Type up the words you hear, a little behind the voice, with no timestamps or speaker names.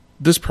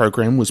This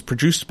program was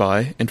produced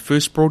by and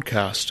first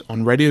broadcast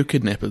on Radio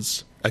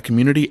Kidnappers, a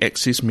community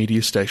access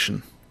media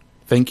station.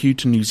 Thank you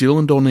to New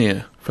Zealand On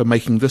Air for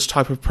making this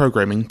type of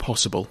programming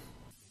possible.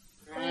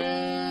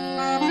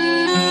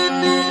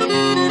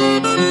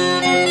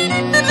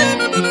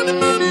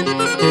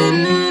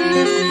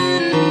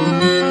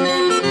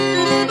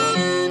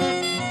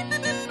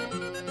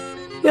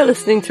 You're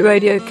listening to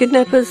Radio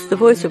Kidnappers, the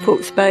voice of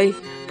Hawke's Bay,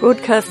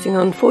 broadcasting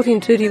on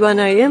 1431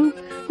 AM,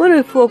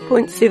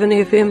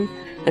 104.7 FM,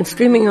 and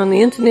streaming on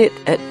the internet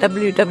at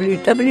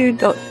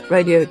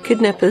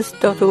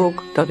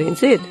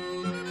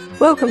www.radiokidnappers.org.nz.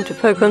 Welcome to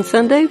Folk on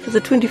Sunday for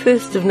the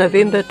 21st of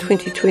November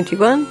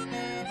 2021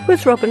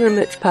 with Robin and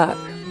Mitch Park.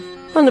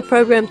 On the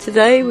program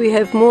today we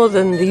have more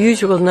than the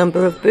usual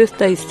number of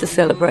birthdays to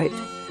celebrate.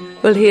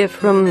 We'll hear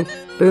from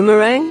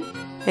Boomerang,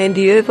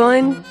 Andy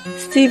Irvine,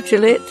 Steve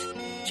Gillette,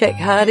 Jack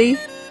Hardy,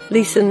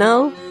 Lisa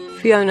Null,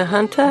 Fiona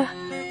Hunter,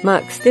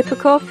 Mark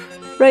Stepikoff,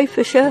 Ray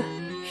Fisher,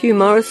 Hugh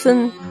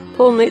Morrison,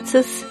 Paul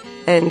Metzis,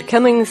 and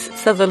Cummings,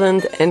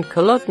 Sutherland and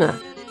Kolodner.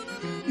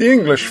 The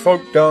English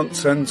folk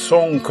dance and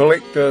song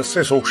collector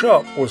Cecil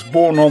Sharp was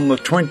born on the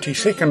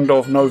 22nd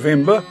of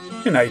November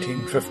in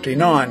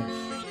 1859.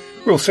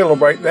 We'll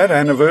celebrate that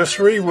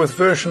anniversary with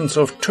versions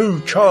of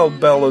two child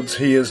ballads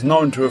he is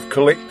known to have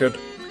collected.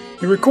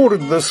 He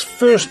recorded this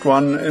first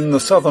one in the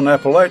Southern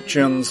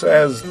Appalachians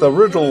as the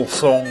Riddle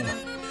Song.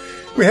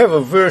 We have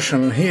a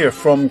version here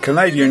from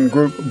Canadian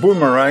group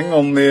Boomerang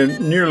on their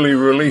newly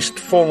released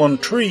Fallen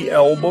Tree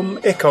album,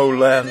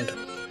 Echoland.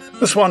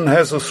 This one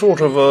has a sort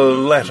of a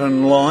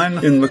Latin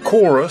line in the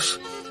chorus,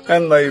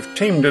 and they've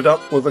teamed it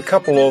up with a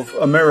couple of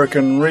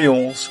American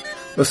reels.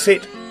 The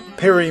set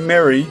Peri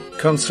Meri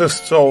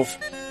consists of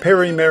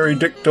Peri Meri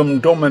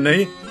Dictum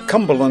Domini,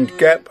 Cumberland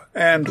Gap,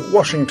 and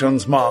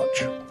Washington's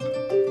March.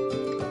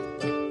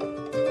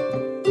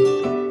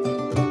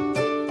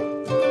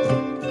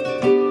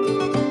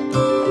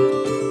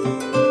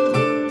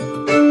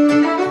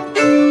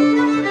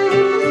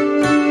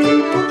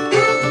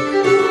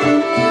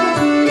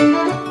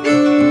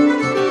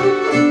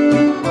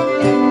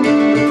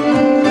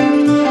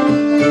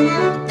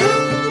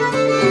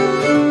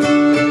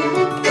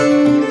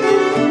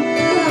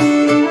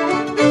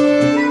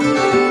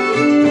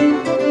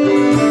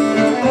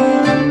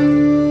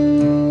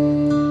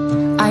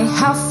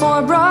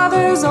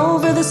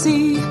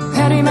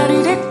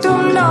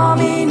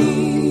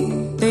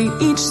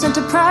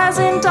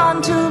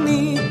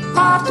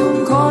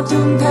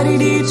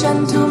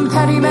 Centum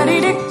peri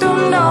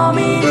benedictum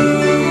nomini.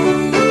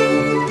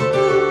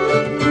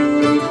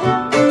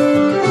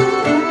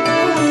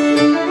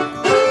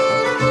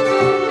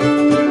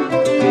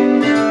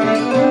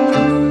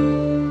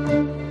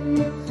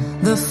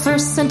 The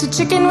first sent a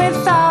chicken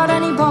without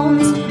any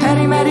bones,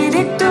 peri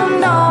benedictum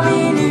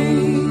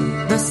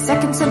nomini. The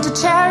second sent a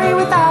cherry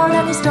without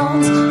any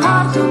stones,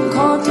 partum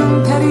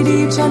cortum peri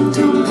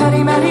centum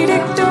peri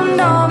benedictum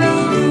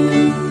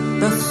nomini.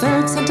 The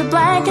third sent a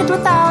blanket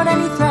without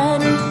any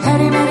thread,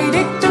 peri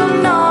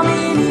benedictum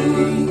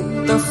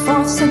nomini. The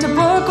fourth sent a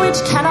book which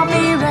cannot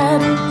be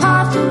read,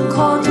 partum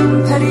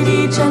cortum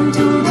peri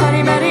centum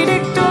peri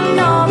benedictum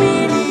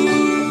nomini.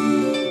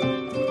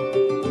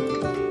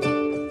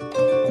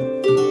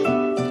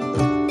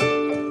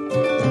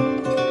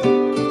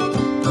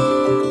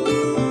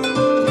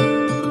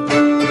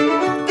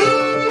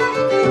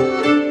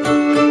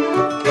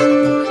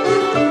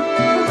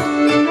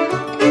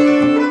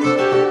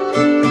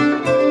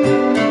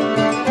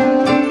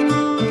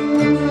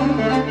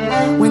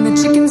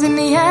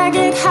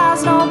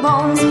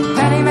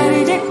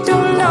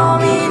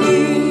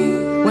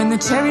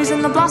 Cherries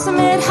in the blossom,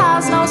 it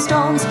has no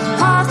stones.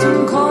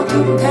 Partum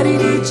cortum peri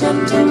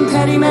centum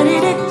peri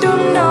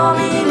benedictum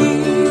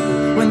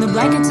nomini. When the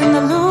blanket's in the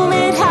loom,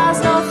 it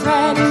has no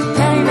thread.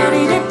 Peri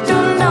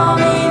benedictum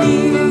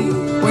nomini.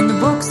 When the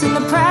book's in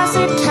the press,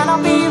 it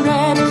cannot be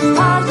read.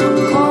 Partum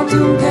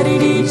cortum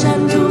peri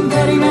centum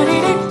peri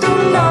benedictum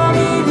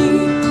nomini.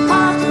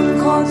 Partum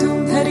cortum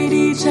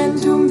peri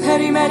centum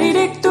peri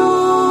benedictum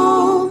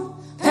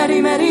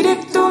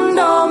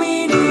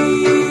nomini.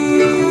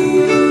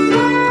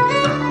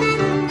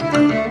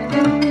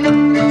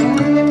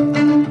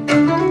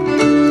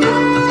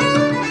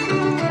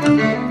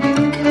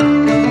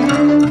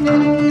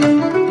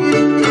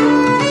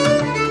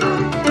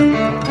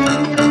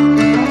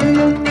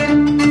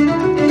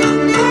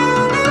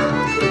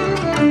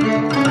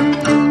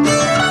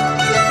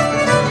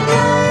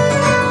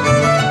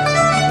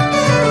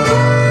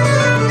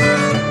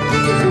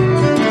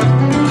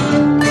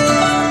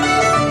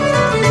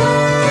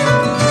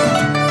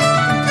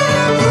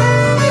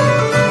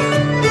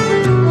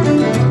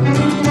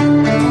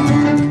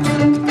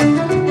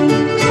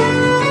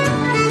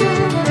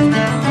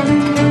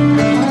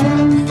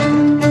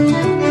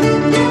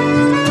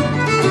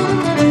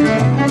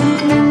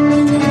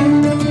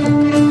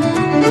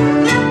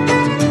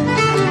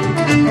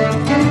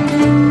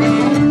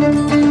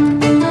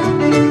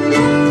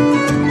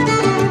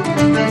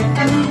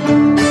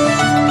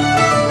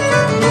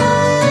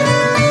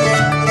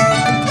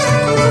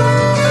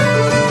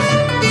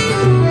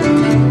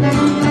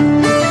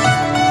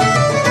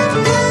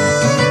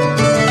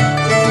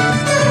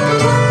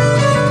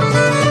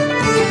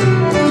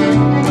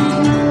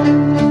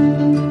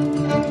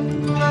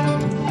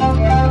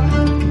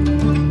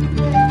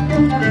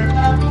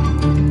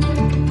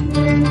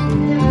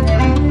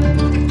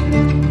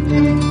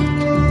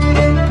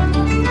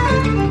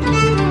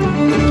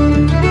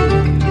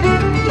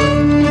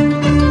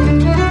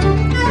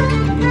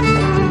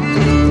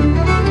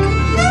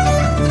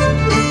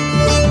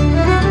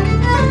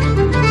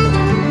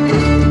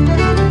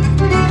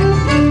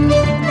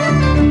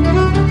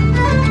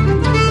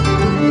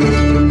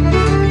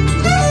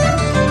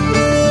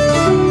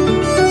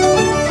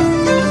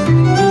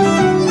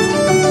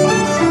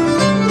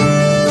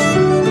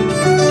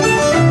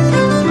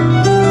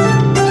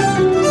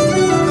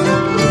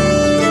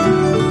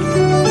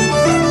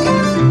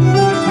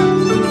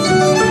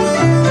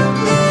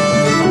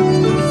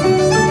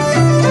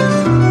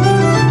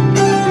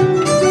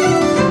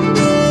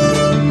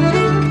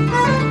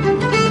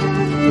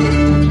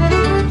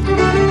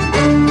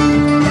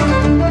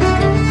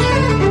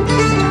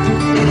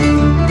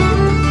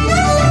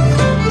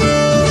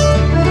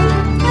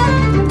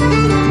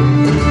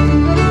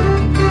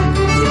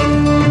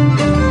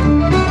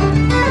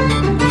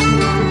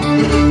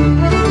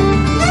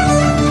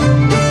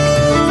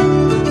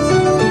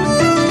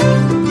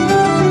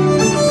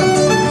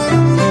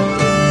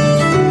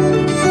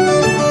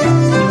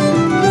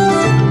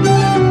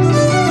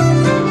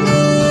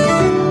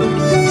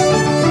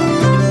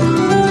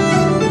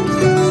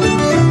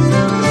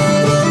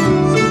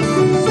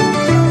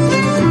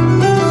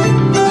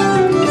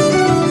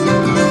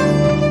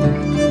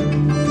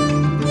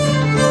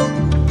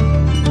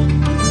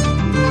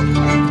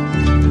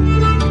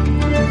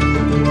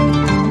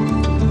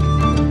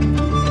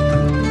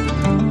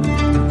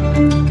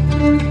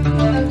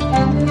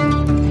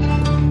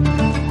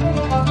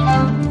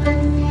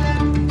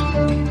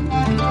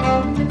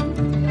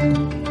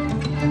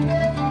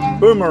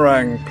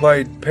 Boomerang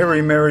played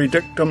Perry Mary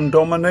Dictum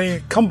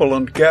Domini,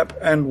 Cumberland Gap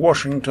and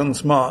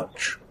Washington's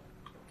March.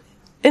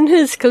 In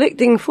his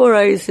collecting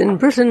forays in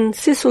Britain,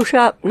 Cecil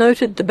Sharp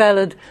noted the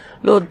ballad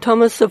Lord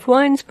Thomas of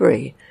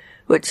Winesbury,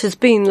 which has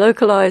been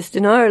localised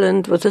in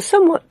Ireland with a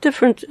somewhat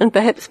different and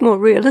perhaps more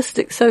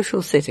realistic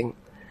social setting.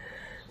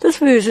 This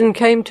version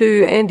came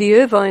to Andy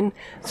Irvine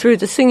through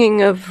the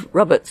singing of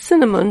Robert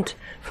Cinnamont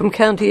from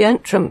County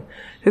Antrim,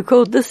 who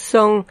called this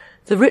song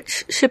The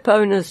Rich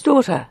Shipowner's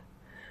Daughter.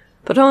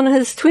 But on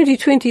his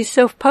 2020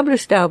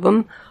 self-published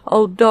album,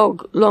 Old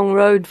Dog, Long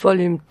Road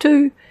Volume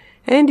 2,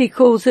 Andy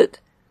calls it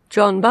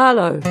John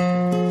Barlow.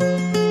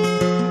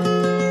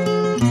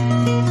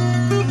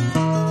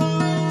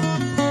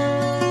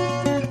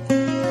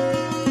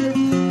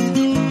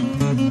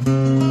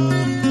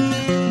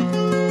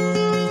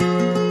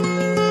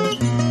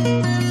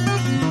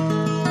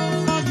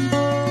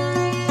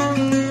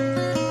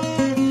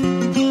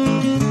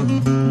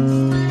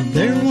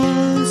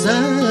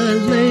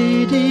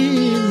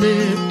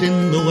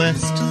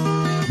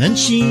 And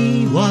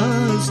she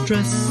was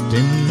dressed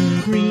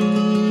in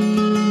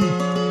green,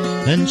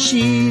 and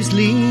she's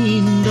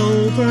leaned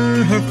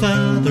over her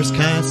father's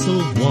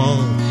castle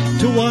wall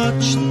to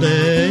watch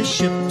the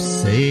ship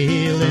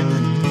sail in.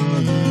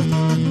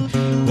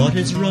 What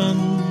is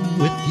wrong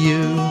with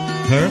you?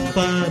 Her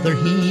father,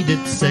 he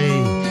did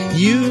say,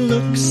 you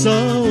look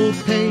so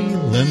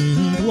pale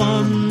and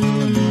wan.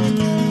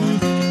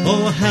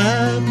 Oh,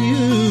 have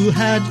you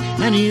had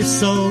any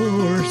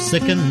sore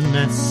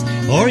sickness,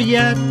 or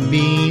yet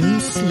been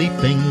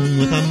sleeping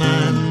with a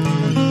man?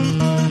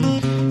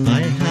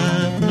 I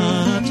have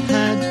not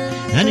had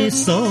any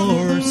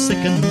sore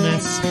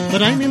sickness,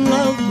 but I'm in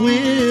love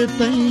with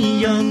a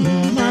young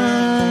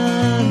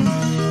man.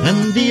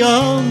 And the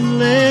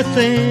only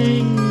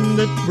thing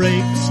that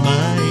breaks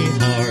my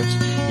heart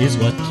is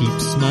what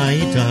keeps my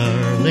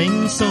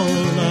darling so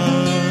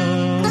long.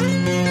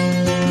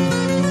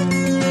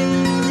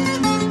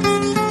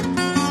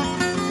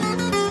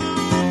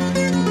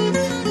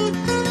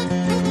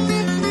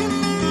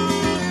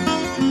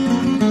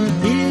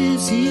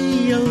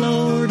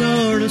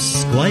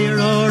 Squire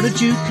or a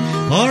duke,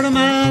 or a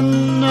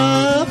man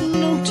of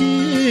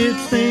noted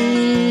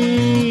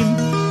fame,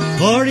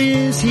 or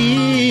is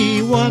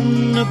he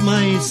one of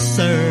my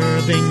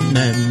serving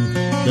men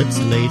that's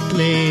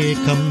lately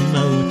come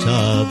out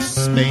of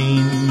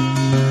Spain?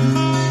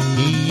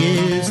 He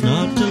is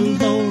not a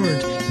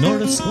lord, nor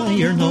a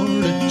squire, nor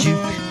a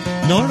duke,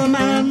 nor a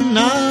man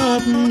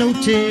of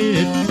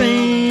noted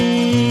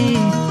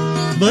fame,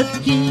 but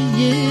he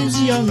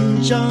is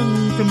young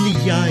John from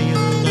the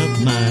Isle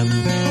of Man,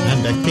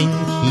 and I think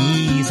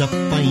he's a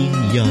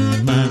fine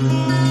young man.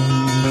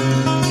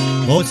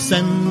 Oh,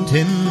 send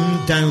him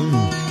down,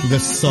 the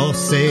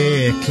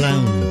saucy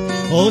clown.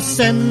 Oh,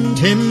 send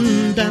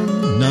him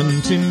down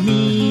unto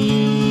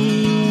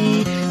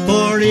me.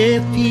 For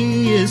if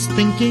he is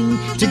thinking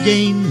to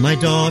gain my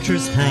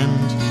daughter's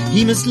hand,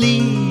 he must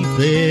leave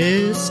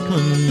this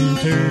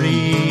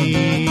country.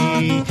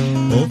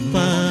 Oh,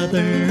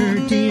 father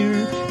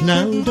dear,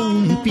 now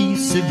don't be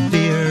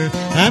severe,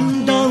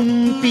 and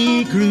don't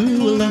be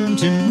cruel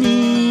unto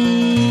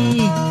me.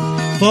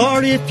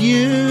 For if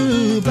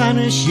you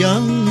banish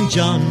young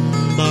John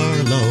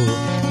Barlow,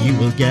 you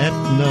will get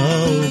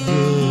no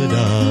good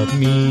of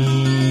me.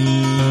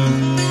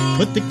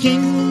 But the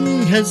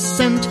king has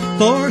sent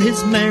for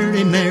his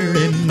merry,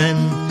 merry men,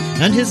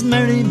 and his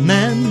merry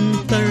men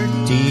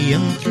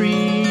 33.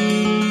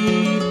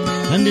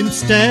 And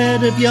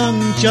instead of young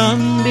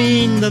John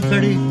being the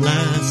very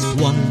last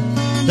one,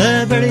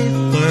 the very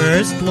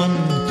first one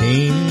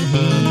came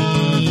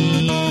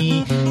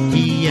he.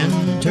 He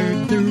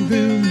entered the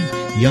room,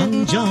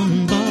 young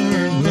John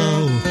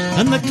Barlow,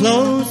 and the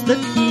clothes that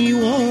he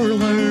wore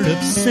were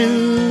of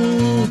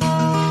silk,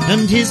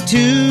 and his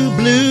two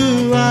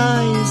blue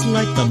eyes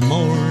like the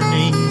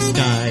morning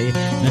sky,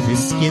 and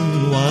his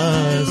skin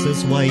was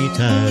as white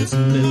as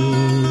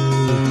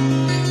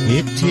milk.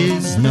 It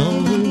is no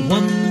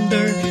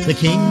wonder the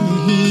king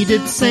he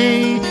did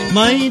say,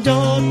 my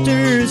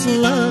daughter's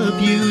love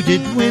you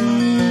did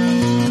win.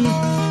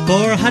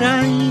 For had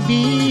I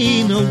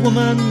been a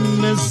woman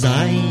as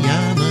I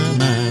am a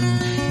man,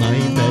 my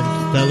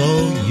bedfellow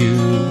you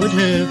would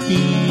have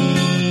been.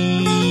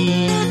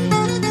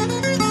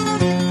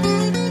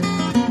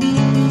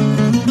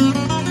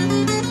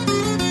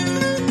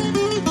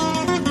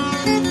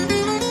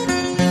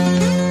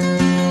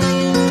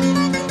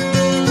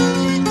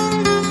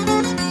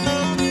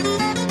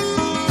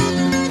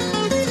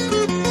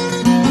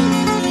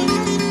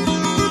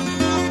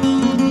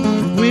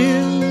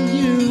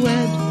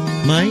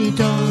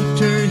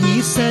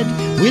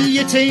 Will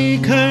you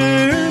take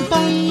her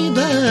by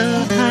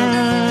the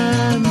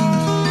hand?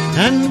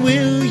 And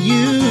will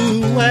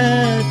you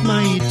wed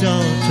my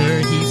daughter,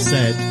 he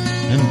said,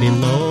 and be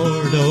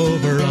lord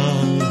over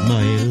all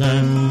my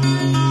land?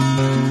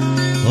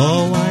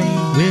 Oh, I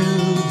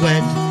will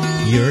wed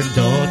your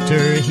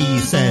daughter, he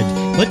said,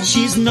 but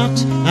she's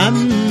not a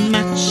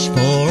match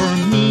for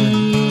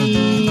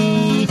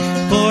me.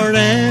 For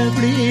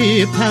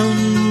every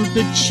pound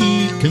that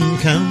she can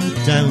count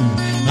down.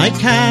 I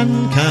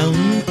can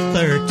count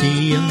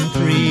 30 and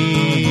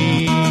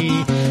 3.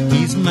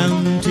 He's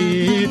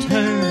mounted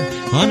her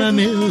on a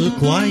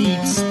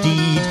milk-white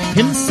steed,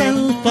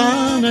 himself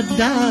on a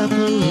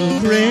dapple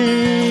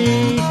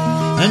grey,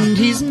 and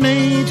he's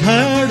made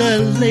her a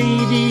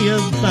lady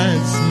of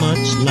as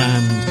much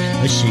land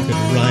as she could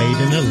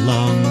ride in a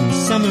long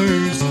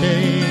summer's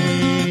day.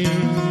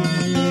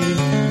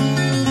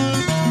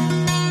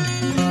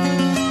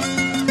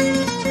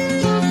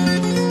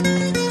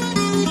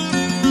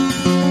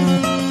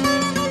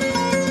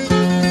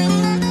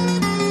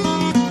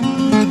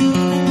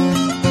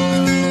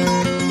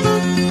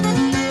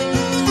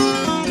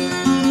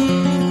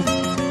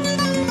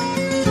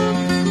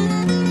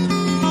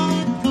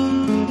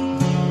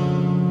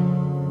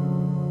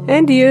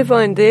 Andy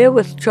Irvine there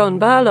with John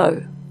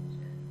Barlow.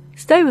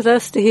 Stay with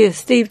us to hear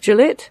Steve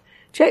Gillette,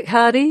 Jack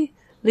Hardy,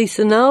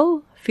 Lisa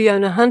Null,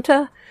 Fiona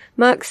Hunter,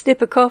 Mark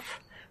Stepikoff,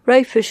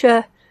 Ray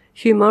Fisher,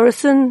 Hugh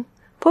Morrison,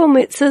 Paul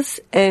Metzes,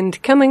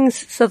 and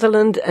Cummings,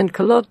 Sutherland and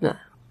Kolodner.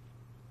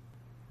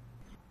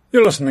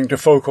 You're listening to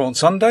Folk on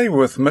Sunday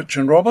with Mitch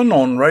and Robin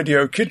on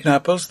Radio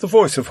Kidnappers, the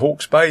voice of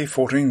Hawke's Bay,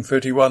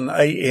 1431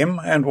 AM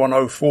and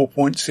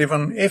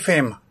 104.7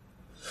 FM.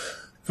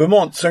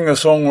 Vermont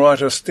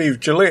singer-songwriter Steve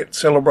Gillette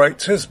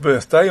celebrates his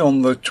birthday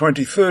on the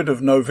 23rd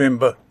of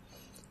November.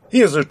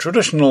 He is a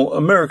traditional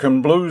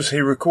American blues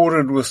he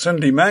recorded with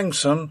Cindy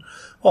Mangson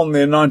on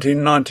their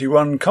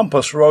 1991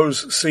 Compass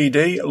Rose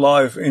CD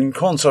live in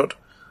concert.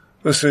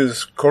 This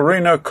is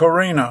Corina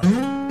Corina.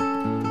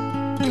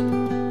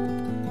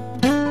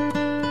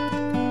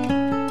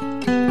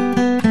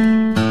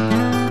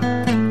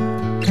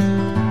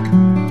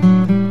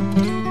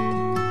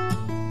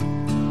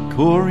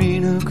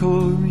 Corina,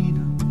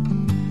 Corina,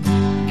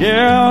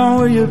 girl,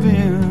 where you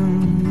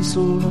been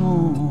so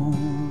long?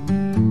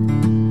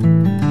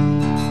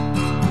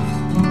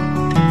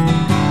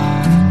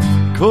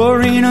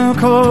 Corina,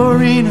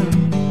 Corina,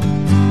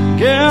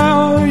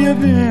 girl, where you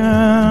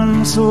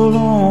been so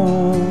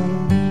long?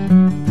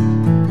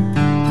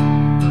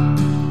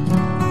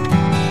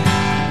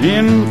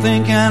 Been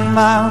thinking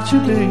about you,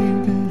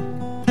 baby,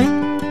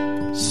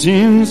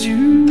 since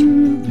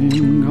you've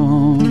been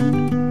gone.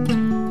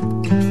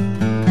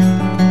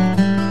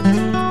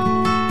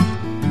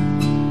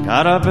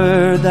 Got a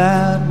bird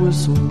that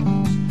whistles,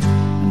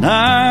 and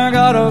I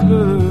got a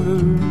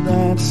bird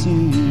that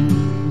sings.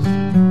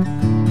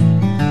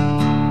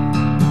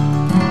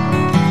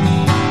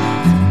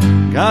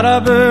 Got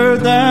a bird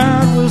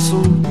that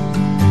whistles,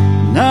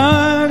 and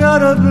I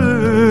got a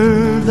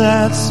bird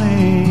that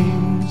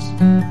sings.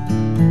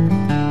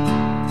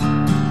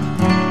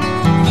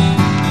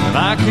 If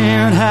I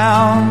can't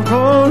have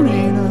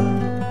Corina,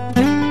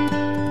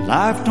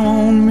 life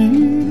don't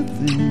mean a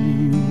thing.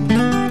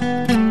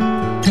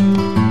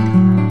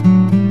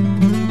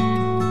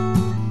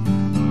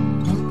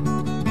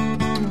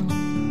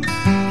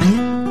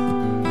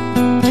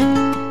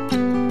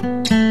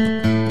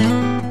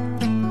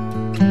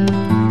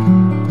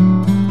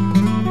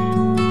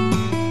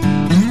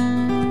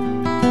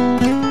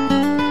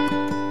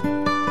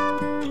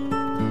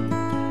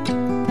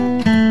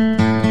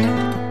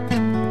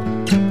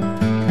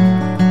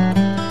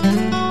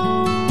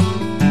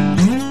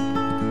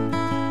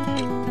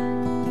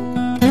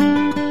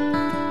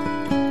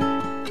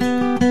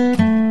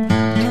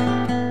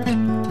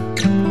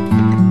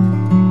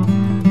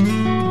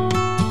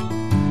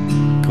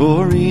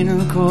 Corina,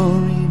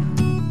 Corina,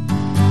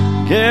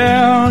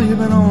 girl, you've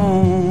been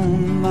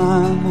on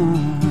my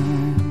mind.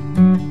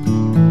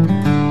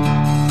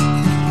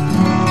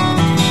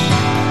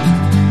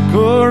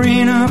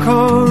 Corina,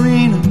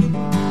 Corina,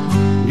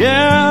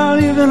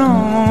 girl, you've been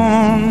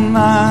on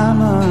my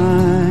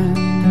mind.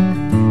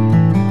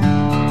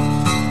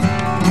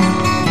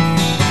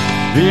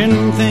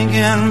 Been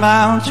thinking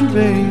about you,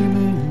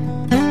 baby,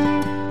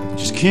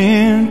 just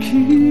can't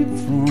keep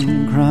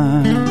from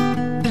crying.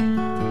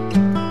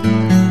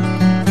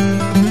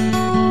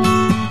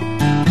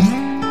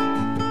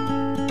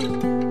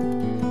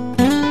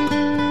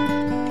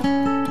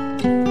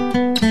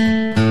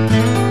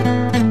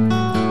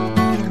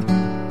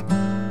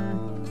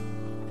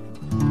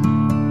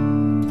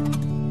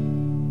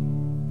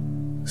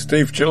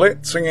 Steve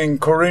Gillette singing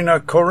Corina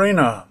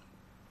Corina.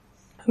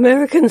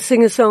 American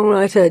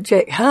singer-songwriter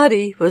Jack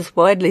Hardy was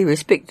widely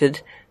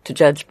respected, to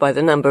judge by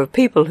the number of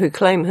people who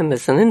claim him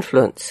as an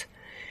influence.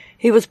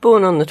 He was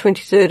born on the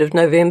 23rd of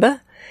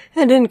November,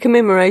 and in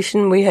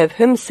commemoration we have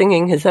him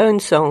singing his own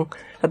song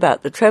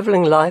about the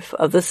travelling life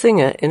of the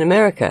singer in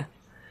America.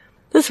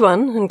 This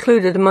one,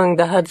 included among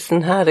the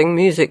Hudson Harding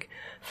Music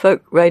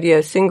Folk Radio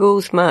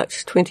Singles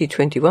March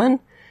 2021,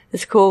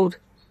 is called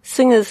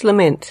Singer's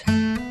Lament.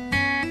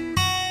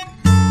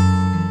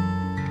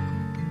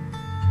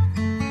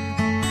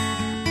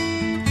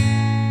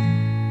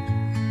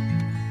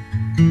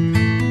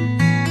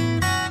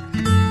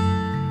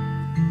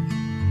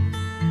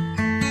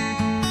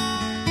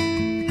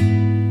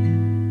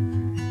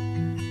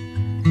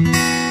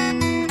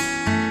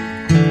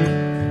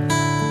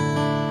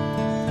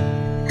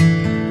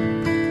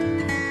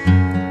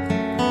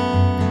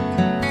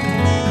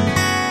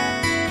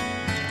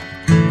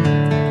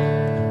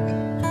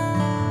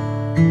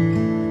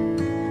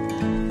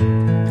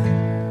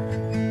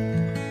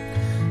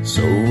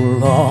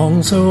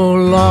 so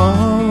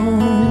long,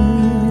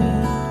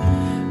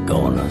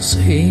 gonna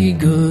say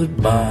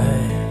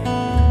goodbye.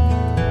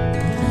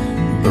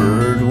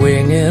 Bird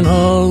winging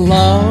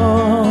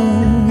along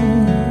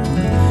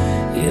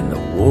in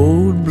the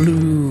old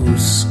blue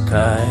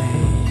sky,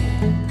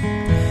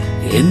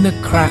 in the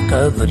crack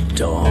of the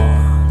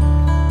dawn,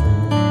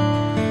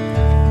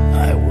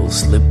 I will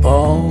slip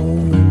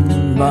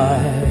on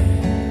by.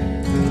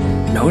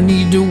 No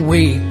need to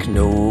wake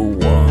no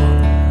one.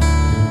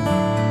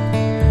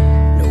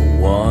 No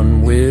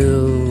one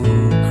will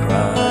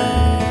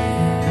cry.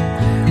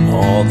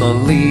 All the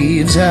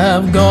leaves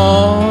have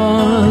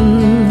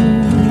gone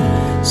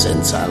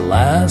since I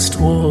last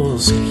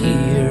was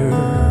here.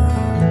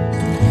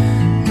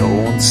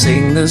 Don't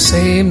sing the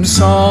same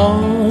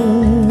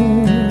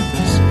songs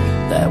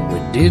that we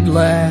did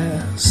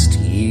last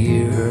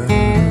year.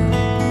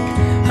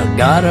 I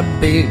got a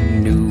big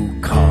new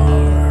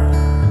car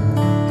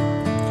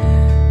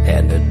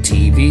and a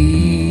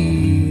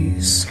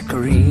TV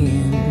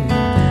screen.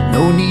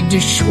 No need to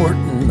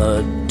shorten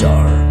the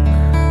dark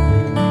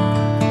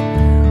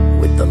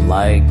with the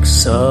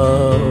likes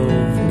of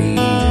me,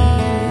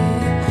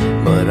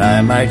 but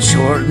I might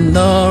shorten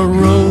the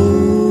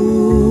road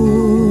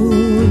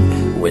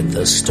with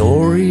a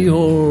story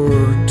or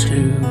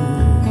two.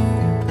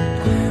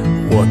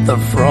 What the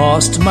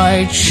frost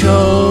might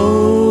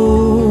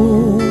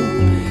show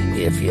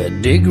if you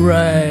dig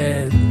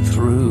right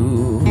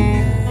through.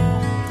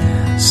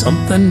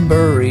 Something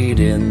buried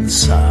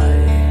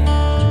inside.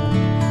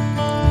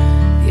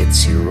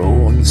 It's your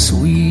own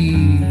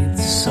sweet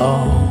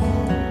song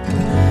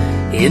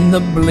in the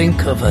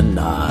blink of an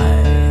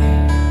eye.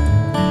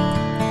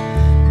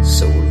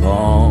 So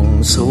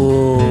long, so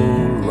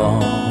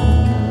long.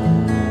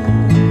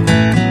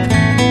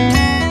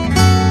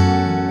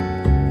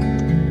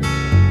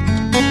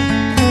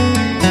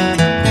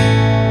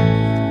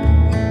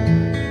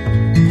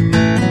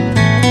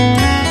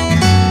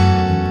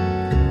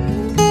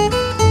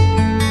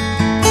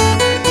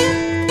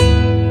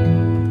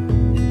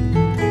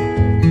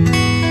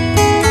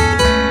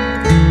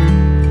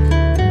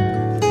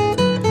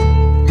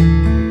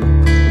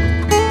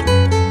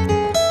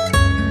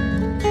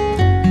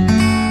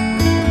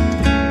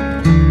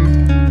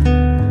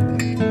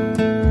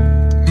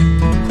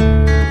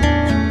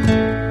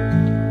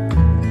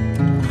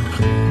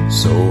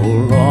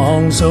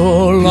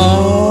 So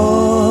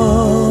long,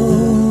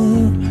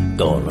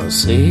 gonna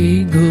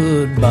say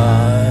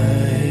goodbye.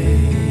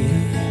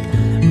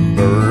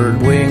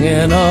 Bird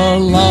winging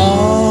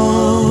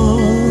along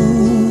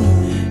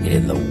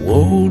in the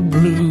old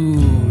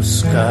blue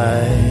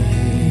sky,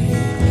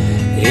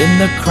 in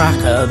the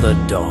crack of the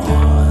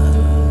dawn,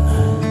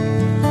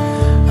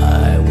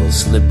 I will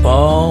slip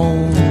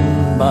on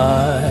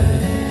by.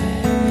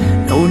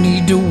 No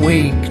need to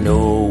wake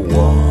no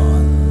one.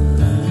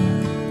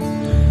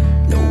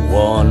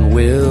 One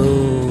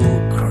will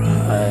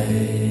cry.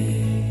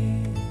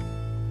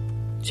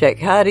 Jack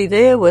Hardy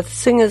there with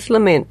Singer's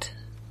Lament.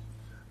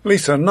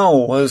 Lisa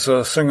Knoll is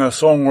a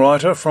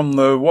singer-songwriter from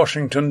the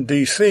Washington,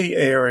 D.C.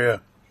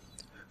 area.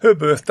 Her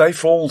birthday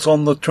falls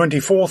on the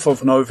 24th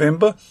of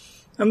November,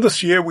 and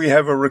this year we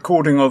have a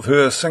recording of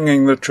her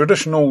singing the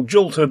traditional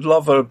jilted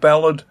lover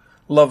ballad,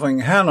 Loving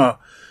Hannah,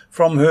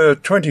 from her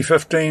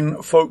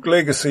 2015 Folk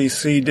Legacy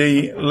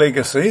CD,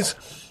 Legacies,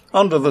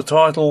 under the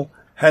title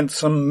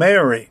Handsome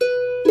Mary.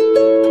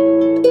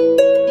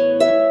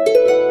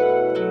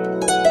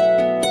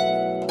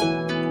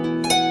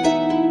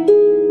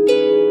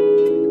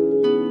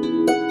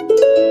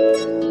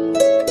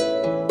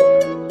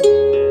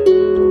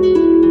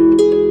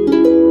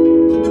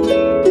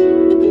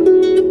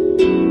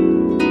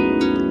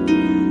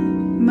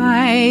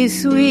 My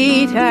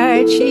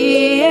sweetheart,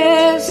 she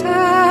is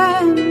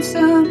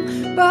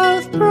handsome,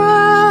 both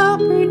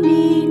proper,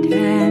 neat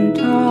and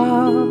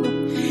tall.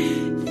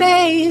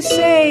 They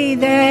say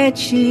that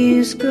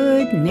she's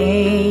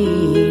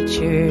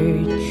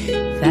good-natured,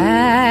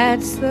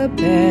 that's the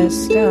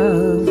best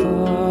of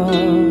all.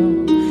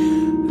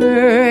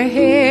 Her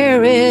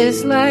hair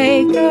is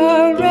like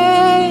a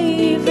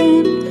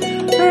raven,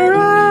 her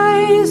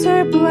eyes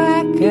are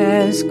black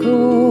as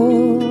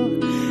coal,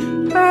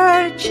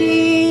 her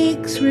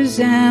cheeks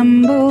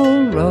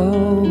resemble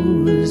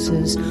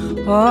roses,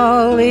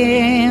 all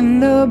in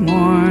the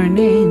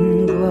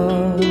morning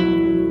glow.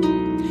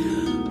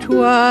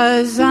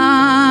 'Twas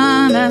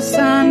on a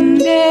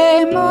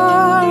Sunday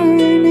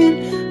morning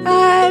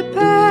I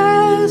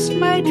passed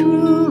my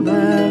true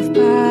love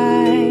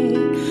by.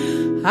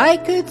 I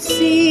could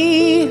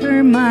see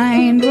her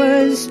mind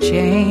was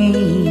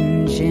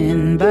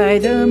changing by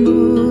the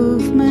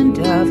movement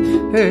of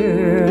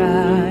her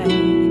eye.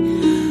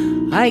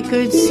 I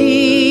could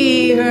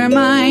see her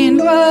mind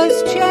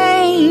was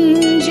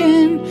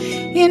changing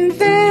in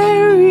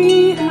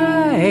very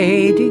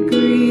high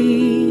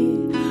degree.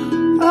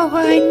 Oh,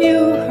 I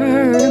knew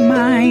her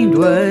mind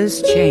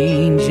was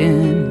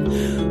changing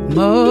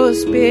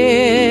most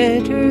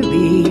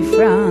bitterly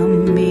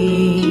from me.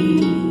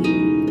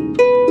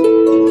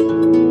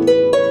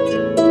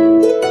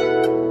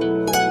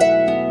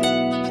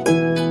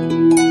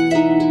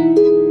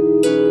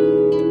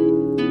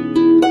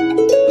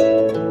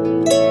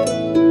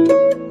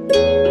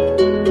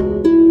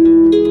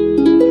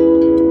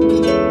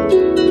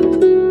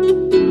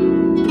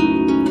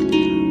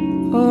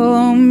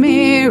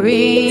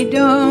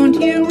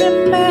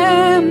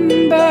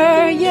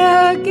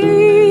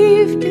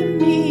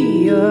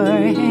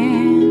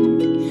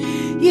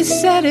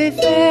 that if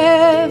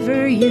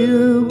ever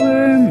you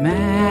were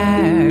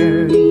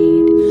married,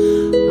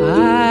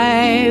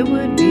 I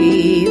would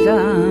be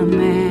the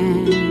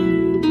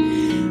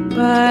man.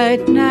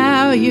 But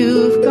now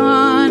you've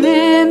gone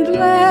and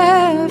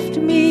left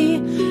me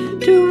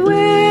to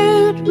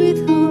wed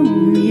with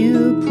whom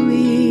you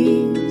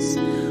please,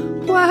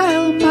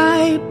 while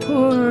my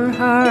poor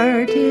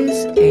heart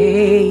is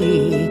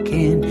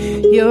aching.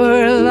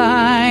 You're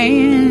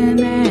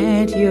lying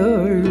at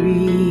your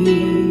ease.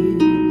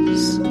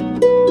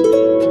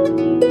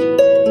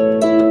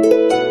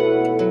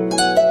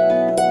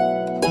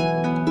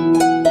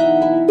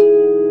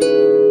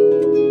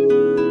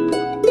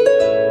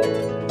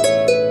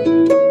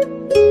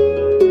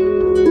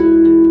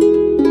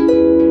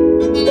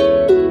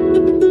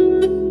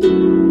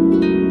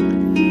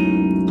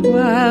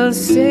 While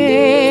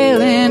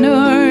sailing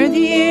o'er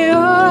the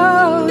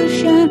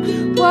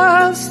ocean,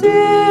 while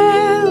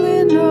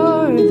sailing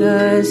o'er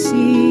the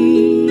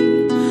sea,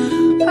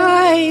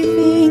 I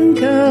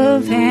think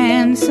of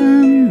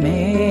handsome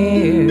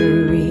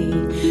Mary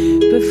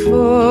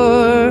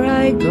before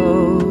I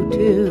go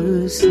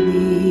to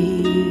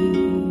sleep.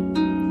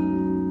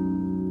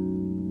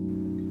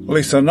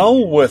 Lisa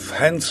Knoll with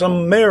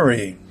Handsome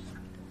Mary.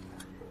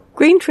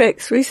 Green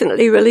Tracks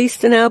recently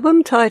released an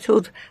album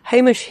titled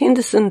Hamish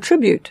Henderson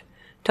Tribute,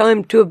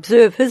 timed to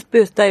observe his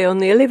birthday on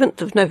the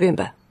 11th of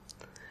November.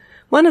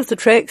 One of the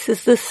tracks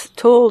is this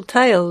tall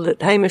tale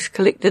that Hamish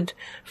collected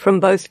from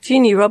both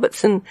Jeannie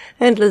Robertson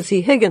and Lizzie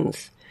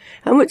Higgins,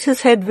 and which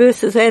has had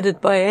verses added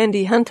by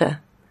Andy Hunter.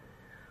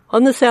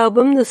 On this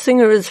album, the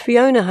singer is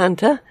Fiona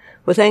Hunter,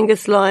 with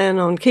Angus Lyon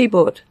on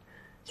keyboard.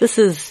 This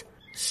is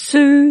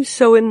Sue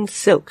Sewin'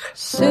 Silk.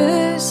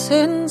 Sue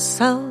Sewin'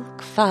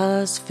 Silk,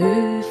 fast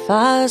foo,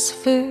 fast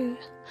foo.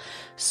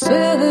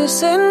 Sue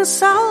Sewin'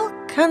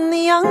 Silk, and the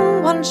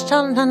young ones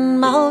churning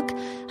milk,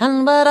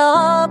 and we're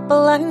up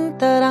along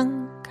the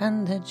runk,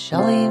 and the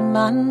jolly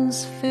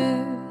man's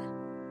foo.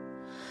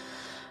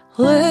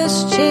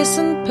 Loose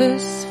chasing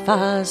puss,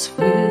 fast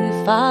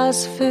foo,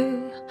 fast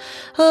foo.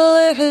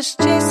 Loose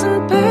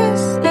chasing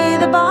puss, i'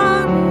 the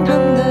barn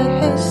and the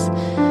house,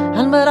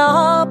 and we're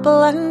up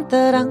along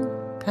the runk,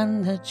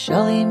 and the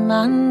jolly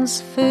man's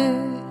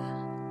foo.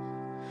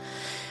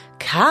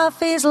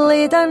 Coffee's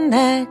laid an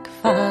egg,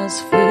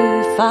 fast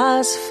foo,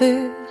 fast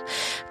foo.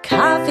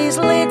 Coffee's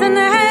laid an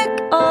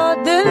egg, or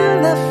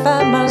down the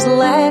farmer's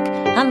leg,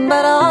 and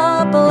we're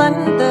up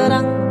along the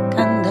runk,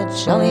 and the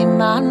jolly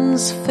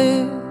man's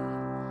foo.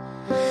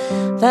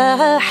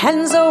 The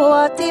hens are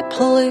what they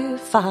plew,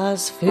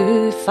 fast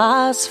foo,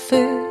 fast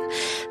foo.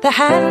 The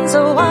hens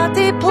are what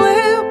they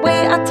plew,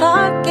 with a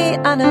turkey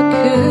and a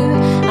coo,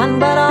 and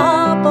we're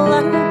up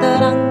along the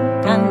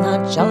runk, and the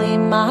jolly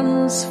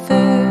man's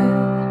foo.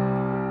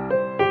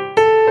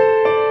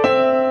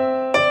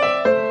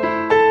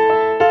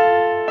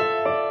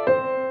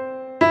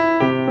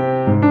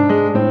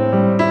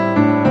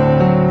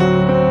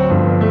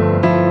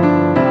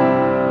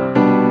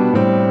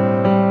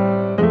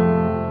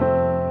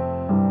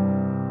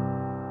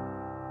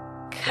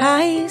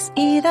 Kai's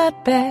i'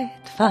 that bed,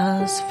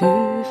 fast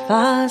foo,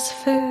 fast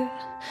foo.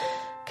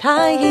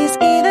 Kai's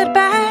i' that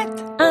bed,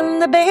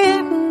 and the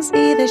bairns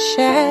i' the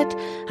shed,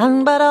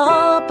 and we're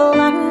up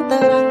along the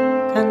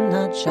runk, and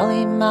the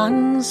jolly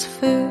man's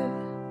foo.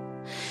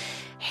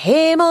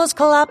 Hamo's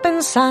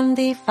clapping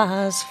Sandy,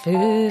 fast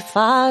foo,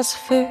 fast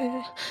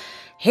foo.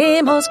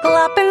 Hamo's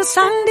clapping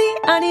Sandy,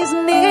 and he's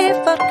near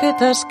for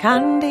Cooter's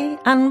candy,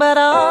 and we're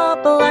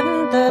up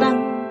along the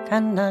runk,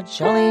 and the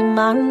jolly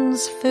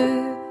man's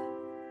foo.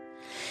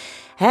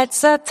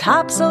 It's a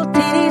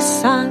topsy-turvy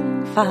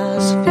song,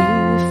 fast foo,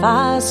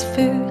 fast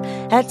foo.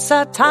 It's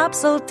a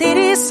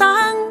topsy-turvy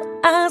song,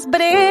 as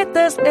bright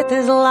as it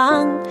is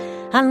long,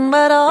 and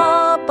we're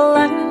up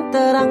along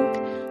the runk,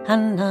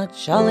 and a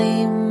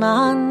jolly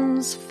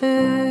man's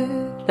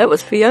foo. That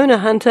was Fiona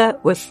Hunter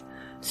with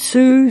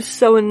Sue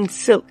Sewin'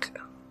 Silk.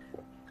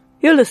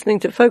 You're listening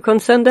to Folk on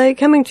Sunday,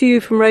 coming to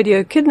you from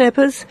Radio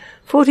Kidnappers,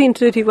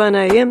 1431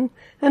 AM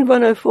and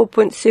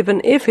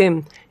 104.7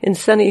 FM in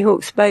sunny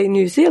Hawke's Bay,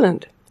 New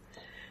Zealand.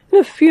 In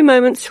a few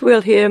moments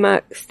we'll hear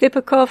Mark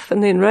Stepakoff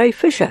and then Ray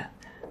Fisher.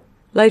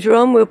 Later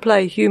on we'll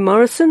play Hugh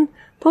Morrison,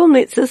 Paul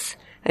Metzis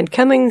and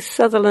Cummings,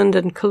 Sutherland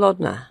and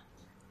Kolodner.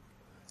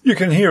 You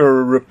can hear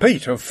a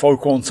repeat of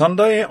Folk on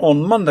Sunday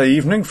on Monday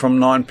evening from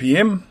 9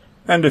 p.m,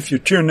 and if you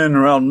tune in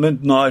around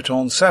midnight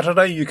on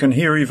Saturday, you can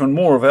hear even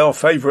more of our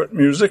favourite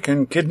music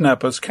in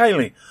Kidnappers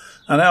Ceilidh,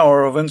 an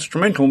hour of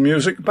instrumental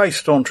music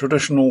based on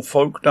traditional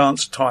folk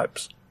dance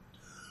types.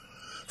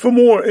 For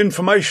more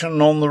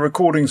information on the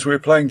recordings we're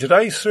playing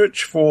today,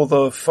 search for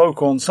the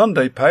Folk on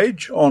Sunday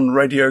page on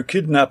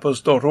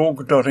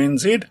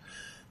radiokidnappers.org.nz,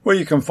 where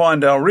you can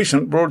find our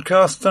recent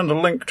broadcasts and a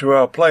link to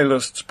our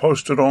playlists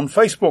posted on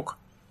Facebook.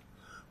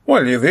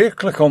 While you're there,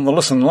 click on the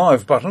Listen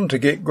Live button to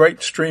get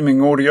great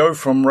streaming audio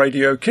from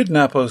Radio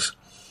Kidnappers,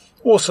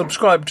 or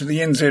subscribe to the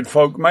NZ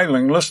Folk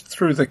mailing list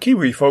through the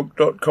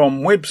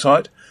kiwifolk.com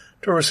website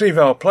to receive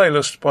our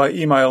playlist by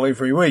email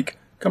every week,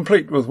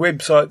 complete with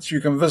websites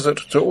you can visit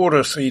to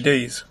order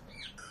CDs.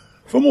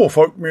 For more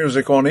folk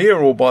music on air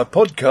or by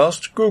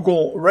podcast,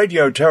 Google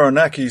Radio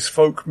Taranaki's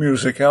Folk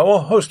Music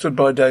Hour, hosted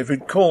by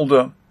David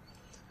Calder.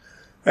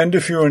 And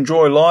if you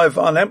enjoy live,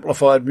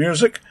 unamplified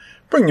music,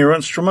 bring your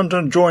instrument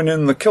and join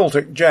in the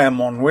Celtic Jam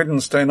on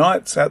Wednesday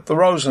nights at the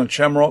Rose and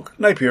Shamrock,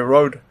 Napier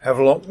Road,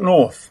 Havelock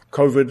North,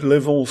 COVID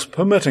levels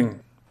permitting.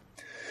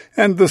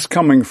 And this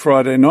coming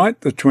Friday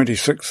night, the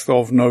 26th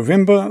of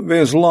November,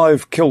 there's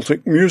live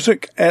Celtic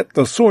music at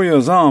the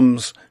Sawyer's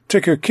Arms,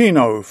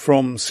 Tikakino,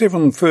 from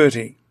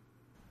 7:30.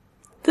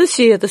 This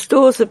year, the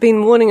stores have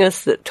been warning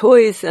us that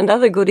toys and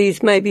other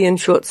goodies may be in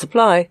short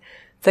supply,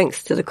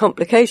 thanks to the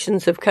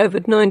complications of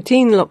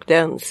COVID-19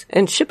 lockdowns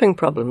and shipping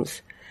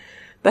problems.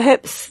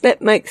 Perhaps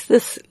that makes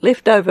this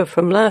leftover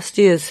from last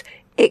year's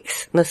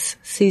Xmas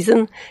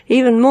season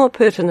even more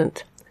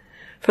pertinent.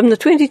 From the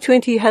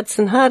 2020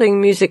 Hudson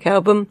Harding music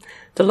album,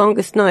 The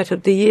Longest Night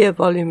of the Year,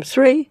 Volume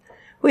 3,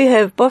 we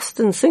have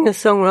Boston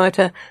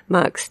singer-songwriter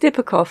Mark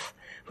Stepikoff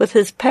with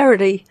his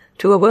parody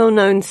to a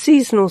well-known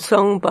seasonal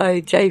song by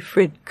J.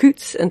 Fred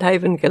Coots and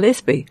Haven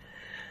Gillespie.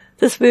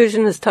 This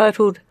version is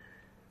titled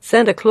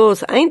Santa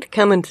Claus Ain't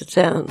Comin' to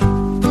Town.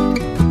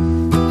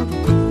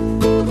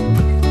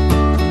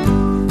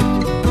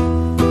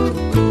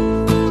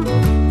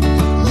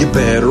 You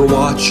better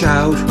watch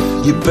out,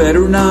 you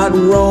better not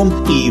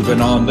roam.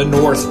 Even on the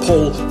North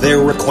Pole, they're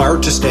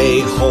required to stay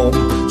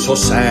home. So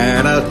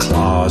Santa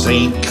Claus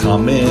ain't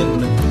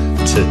coming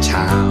to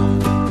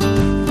town.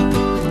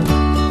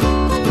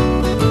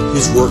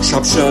 His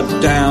workshop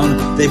shut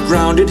down, they've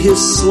grounded his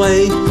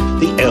sleigh.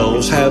 The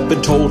elves have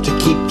been told to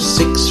keep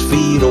 6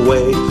 feet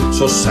away.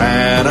 So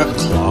Santa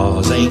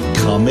Claus ain't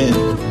coming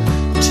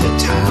to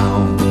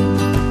town.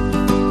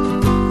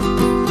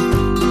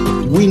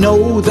 We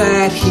know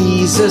that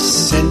he's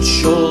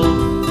essential,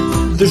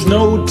 there's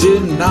no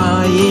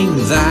denying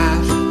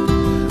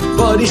that.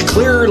 But he's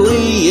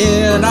clearly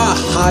in a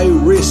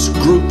high-risk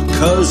group,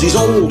 'cause he's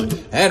old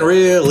and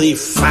really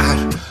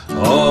fat.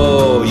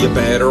 Oh, you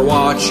better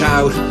watch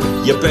out,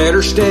 you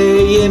better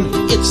stay in.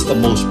 It's the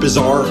most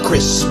bizarre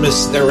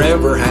Christmas there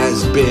ever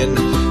has been,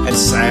 and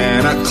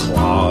Santa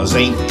Claus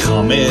ain't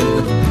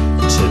coming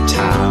to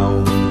town.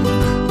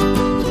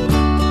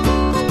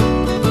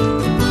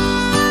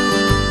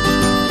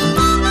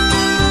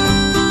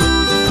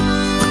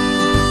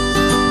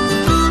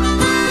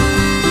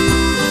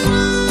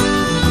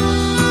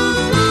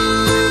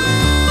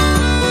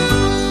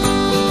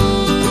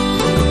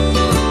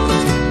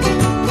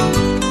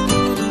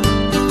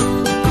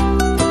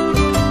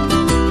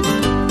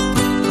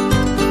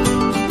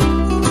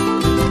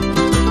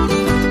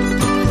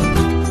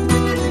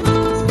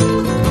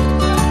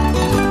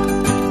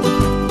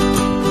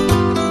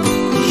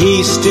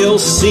 He still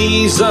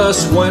sees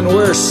us when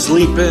we're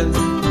sleeping.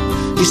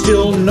 He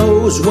still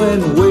knows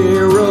when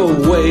we're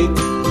awake.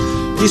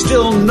 He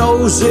still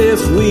knows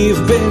if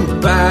we've been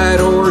bad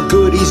or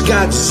good. He's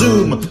got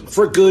Zoom,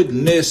 for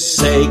goodness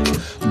sake.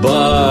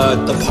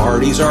 But the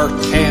parties are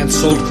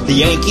cancelled, the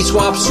Yankee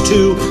swaps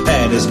too.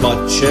 And as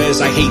much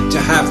as I hate to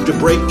have to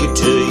break it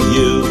to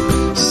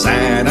you,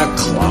 Santa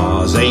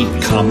Claus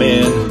ain't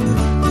coming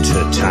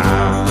to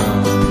town.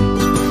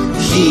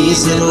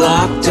 He's in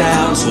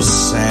lockdown, so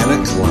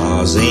Santa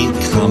Claus ain't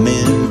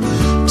coming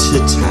to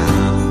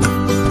town.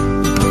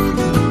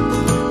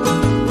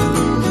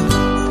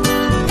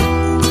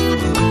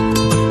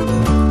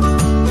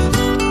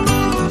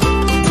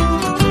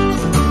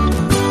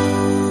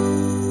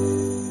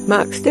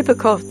 Mark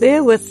Stepikoff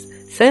there with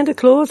Santa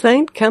Claus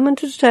Ain't Comin'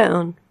 to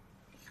Town.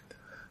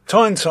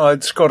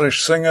 Tyneside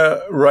Scottish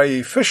singer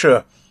Ray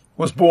Fisher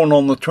was born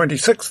on the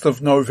 26th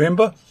of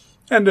November,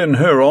 and in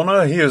her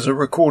honour here's a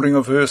recording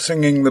of her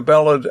singing the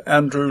ballad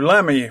Andrew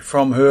Lammy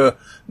from her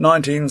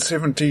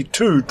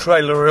 1972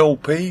 trailer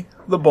LP,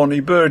 The Bonnie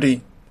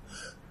Birdie.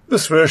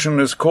 This version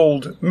is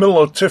called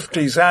Miller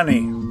Tifty's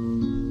Annie.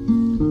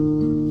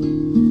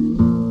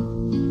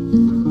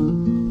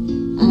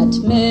 At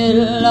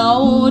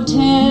Miller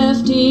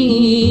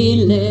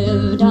Tifty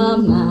lived a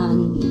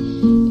man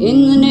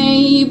in the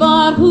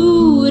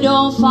neighbourhood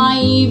of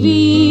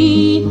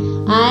Ivy,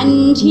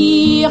 and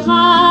he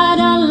had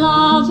a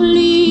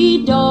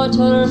lovely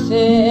daughter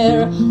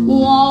fair,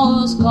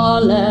 was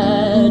called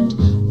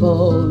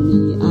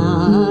Bonnie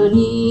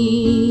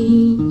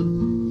Annie.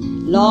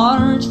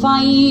 Lord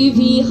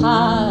Ivy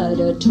had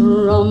a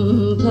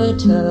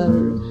trumpeter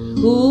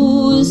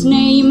whose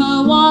name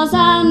was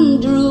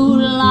Andrew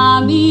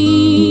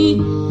Lammy,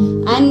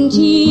 and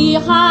he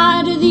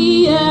had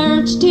the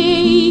art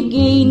to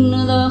gain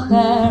the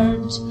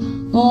heart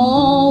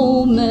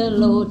o'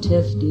 Miller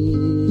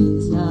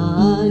Tifty's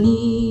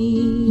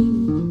Annie.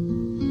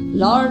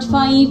 Lord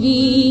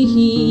Ivy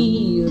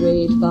he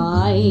rode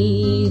by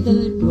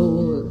the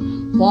door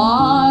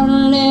where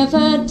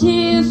lived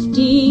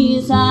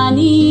Tifty's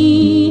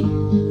Annie,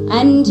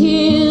 and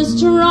his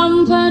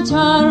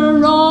trumpeter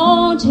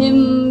wrote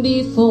him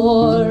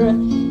before,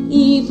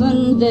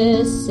 even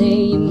the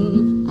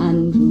same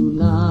Andrew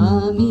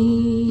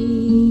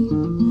Lammy.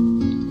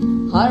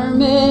 Her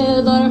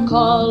mother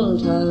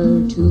called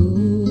her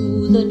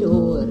to the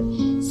door,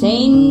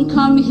 saying,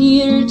 come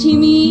here to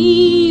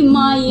me,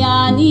 my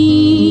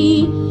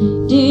Annie.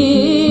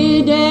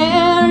 Did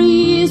e'er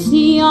ye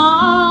see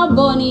a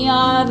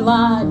bonnier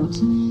lad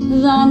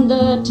than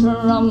the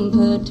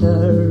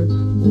trumpeter o'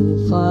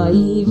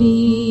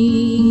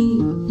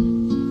 Fyvie?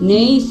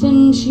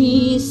 Nathan,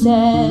 she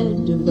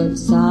said, but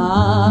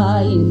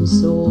sighing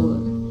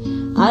sore,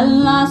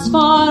 alas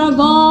for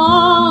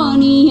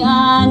bonny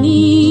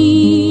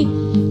Annie.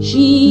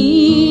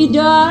 She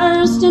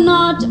durst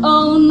not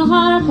own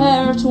her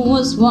heart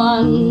was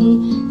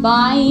won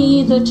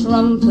by the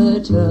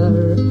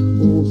trumpeter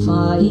o'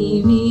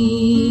 Fyvie.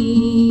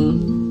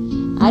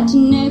 At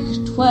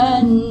night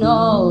when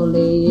all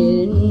lay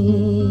in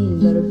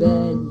their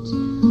bed,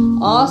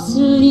 all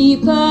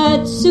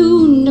sleeped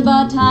soon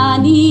but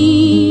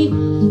Annie.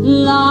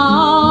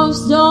 Love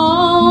so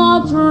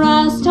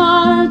oppressed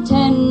her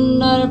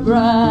tender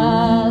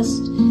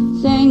breast,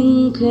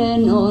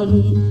 thinking on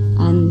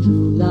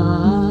Andrew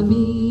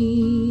Lammy.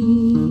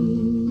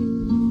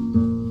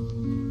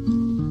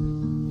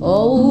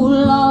 Oh,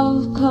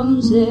 love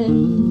comes in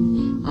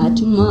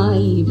at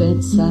my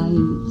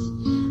bedside,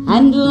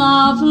 and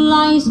love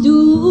lies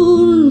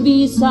down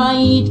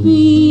beside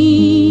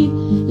me.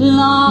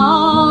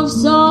 Love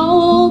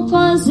so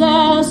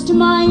possessed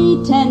my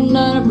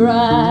tender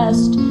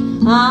breast,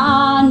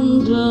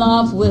 and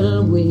love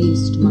will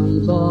waste my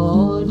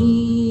body.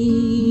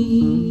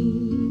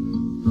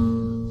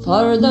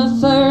 For the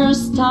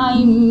first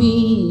time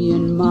me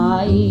and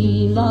my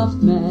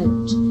love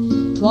met,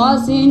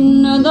 'twas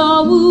in the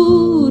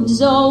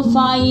woods o'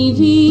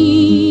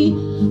 Fyvie.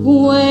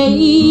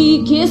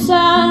 Way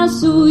kisser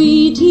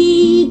sweet he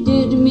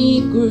did me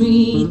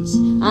greet,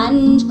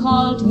 and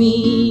called me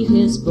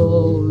his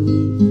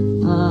bonny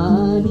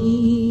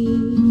Annie.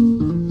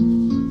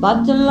 But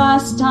the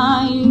last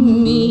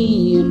time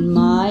me and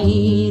my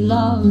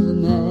love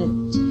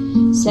met,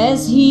 says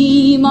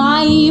he,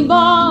 my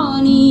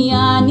bonny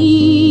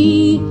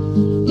Annie,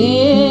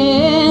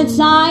 it's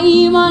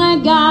I'm on a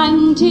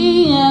gang to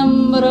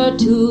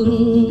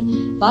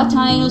Embrotoon, but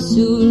I'll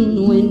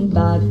soon win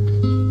back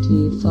to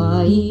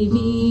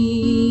Fyvie.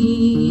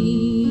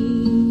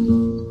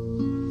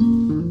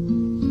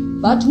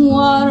 But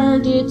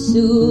word it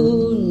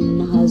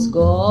soon has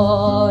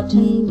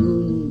gotten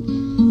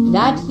doon,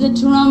 that the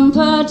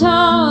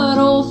trumpeter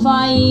o'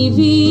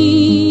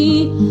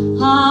 Fyvie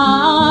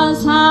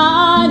has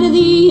had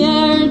the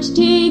art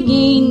to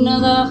gain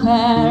the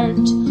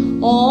heart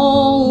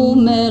o'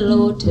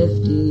 Mellow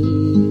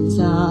Tifty's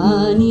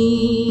Annie.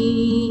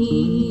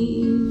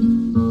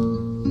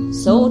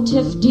 So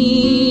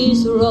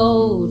Tifty's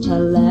wrote a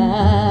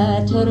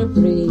letter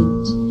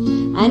braid,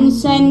 and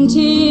sent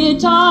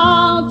it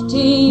up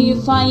to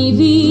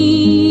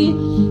Fyvie,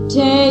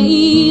 to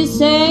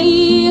say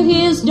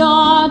his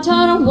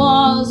daughter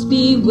was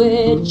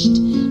bewitched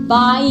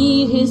by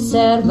his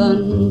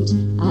servant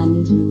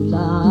Andrew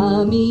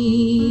Lammy.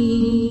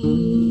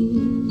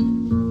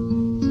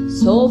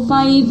 So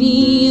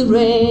Fyvie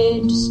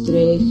read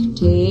straight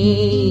to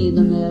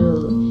the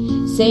mill,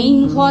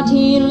 saying, what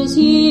ails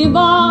ye,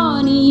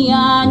 bonny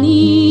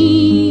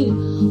Annie?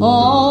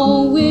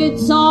 Oh,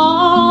 it's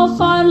all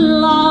for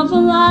love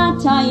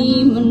that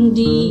I'm in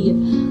thee,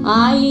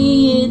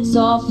 aye, it's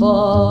all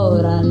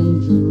for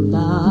Andrew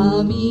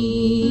Lammy.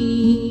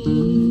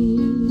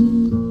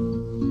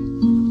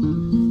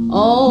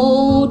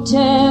 Oh,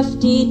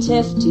 Tifty,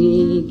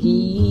 Tifty,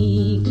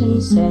 ye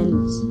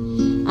consent,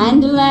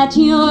 and let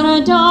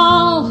your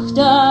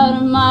daughter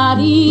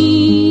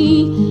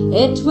marry.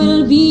 It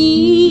will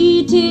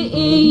be to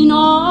a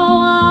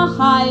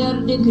higher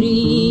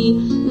degree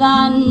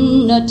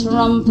than a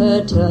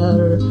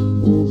trumpeter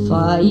o'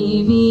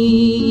 Fyvie.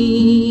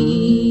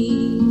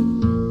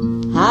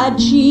 Had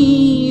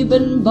she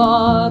been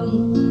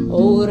born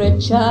o'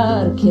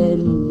 richer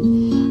kin,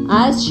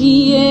 as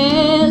she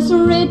is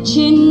rich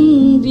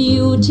in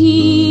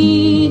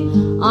beauty,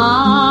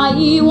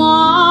 I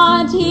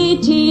would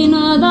hating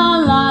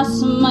the lass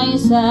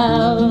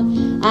myself,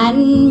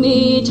 and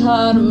made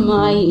her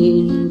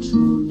mine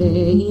true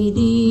lady.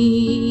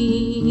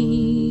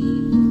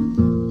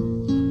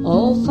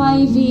 O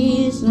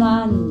Fyvie's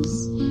lands,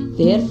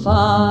 they're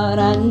far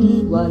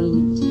and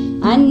wide,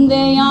 and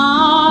they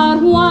are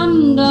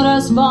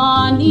wondrous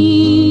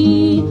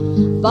bonny,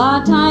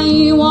 but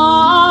I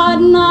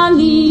wadna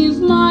leave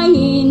my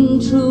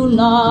true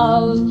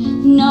love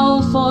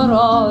now for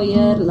all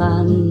your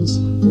lands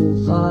o'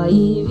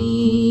 Fyvie.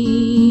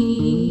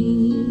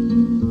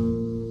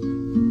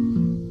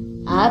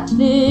 At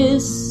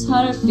this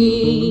her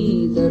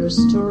father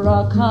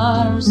struck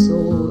her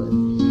sore,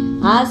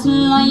 as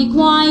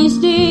likewise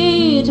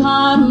did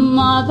her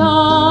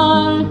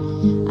mother,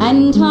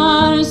 and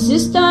her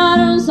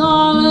sisters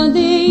all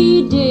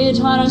they did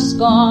her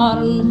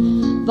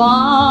scorn,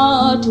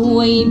 but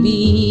way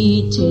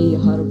be to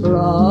her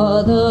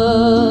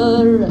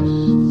brother,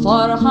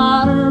 for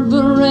her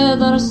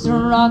brother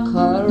struck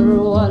her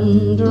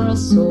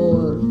wondrous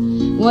sore,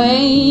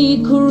 way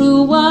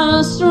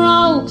cruel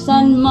strokes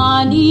and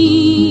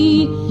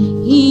money.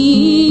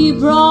 He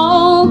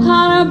broke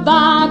her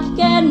back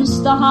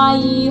the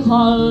high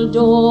hall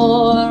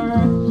door,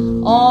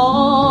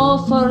 all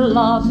for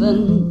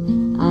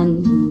lovin'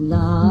 and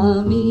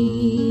lamy.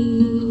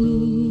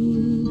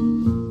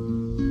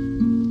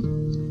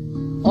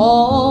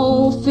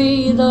 Oh,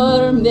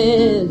 father,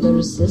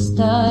 mother,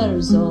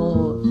 sisters,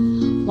 oh,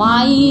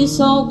 why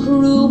so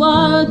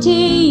cruel,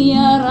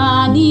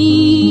 tyranny?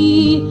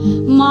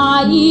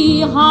 My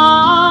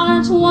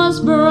heart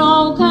was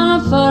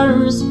broken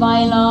first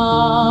by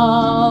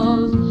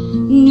love,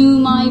 knew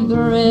my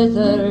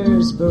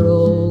brothers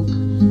broke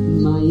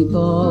my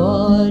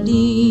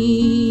body.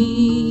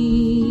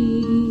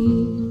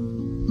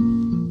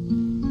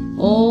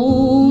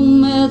 Oh,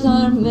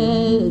 mother,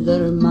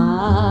 mother,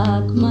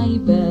 make my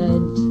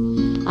bed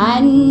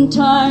and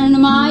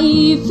turn my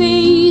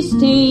face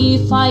to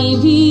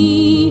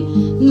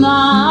 5e,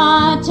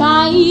 that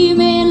I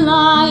may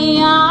lie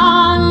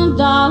and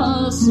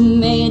thus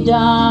may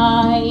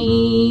die.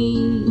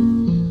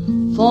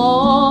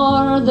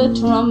 For the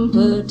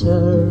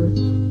trumpeter,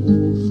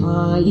 oh,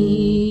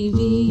 5e.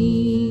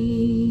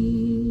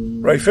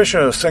 Ray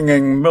Fisher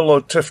singing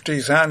Miller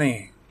Tifty's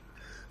Annie.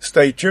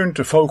 Stay tuned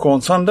to Folk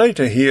on Sunday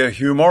to hear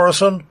Hugh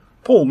Morrison,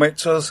 Paul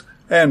Metzers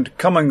and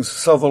Cummings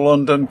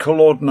Sutherland and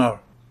Culloden.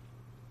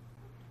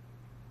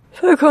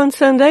 Folk on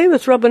Sunday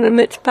with Robin and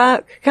Mitch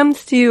Park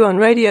comes to you on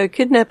Radio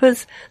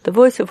Kidnappers, the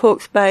voice of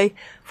Hawke's Bay,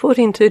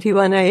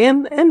 1431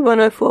 AM and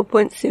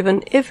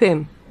 104.7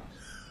 FM.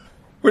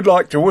 We'd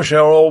like to wish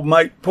our old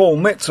mate Paul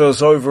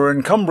Metzers over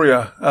in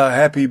Cumbria a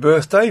happy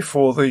birthday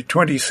for the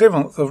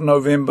 27th of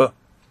November.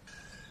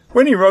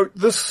 When he wrote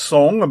this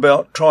song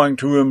about trying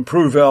to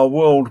improve our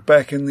world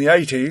back in the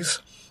 80s,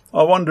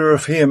 I wonder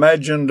if he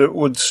imagined it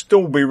would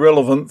still be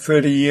relevant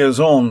 30 years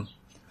on.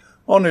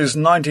 On his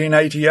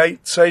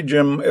 1988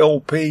 Sagem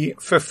LP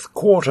Fifth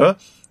Quarter,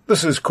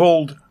 this is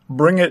called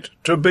Bring It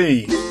to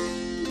Be.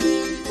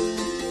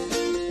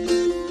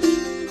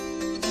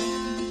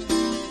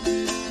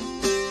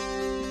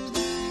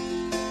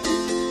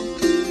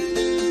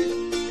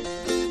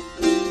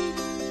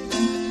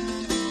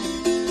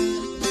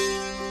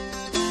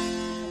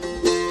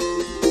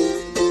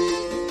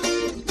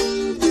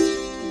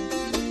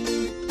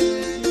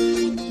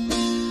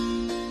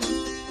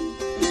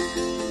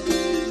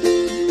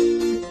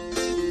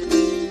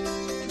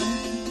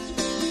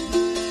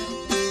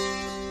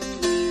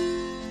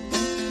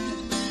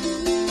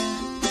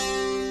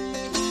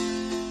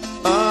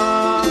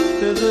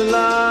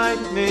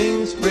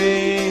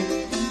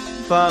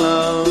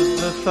 Follows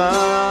the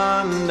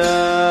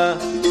thunder,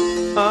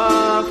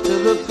 after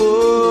the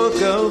poor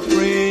go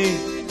free,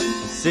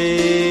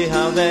 see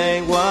how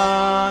they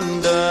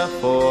wander,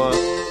 for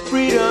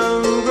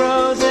freedom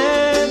grows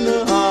in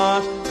the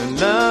heart,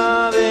 and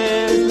love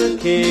is the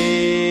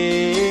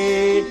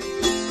key.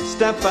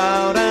 Step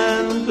out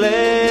and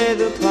play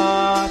the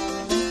part,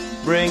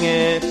 bring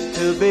it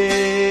to be.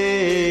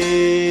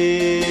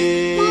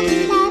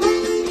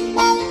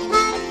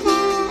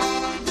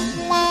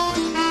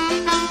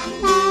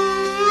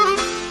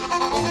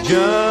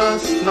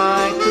 Just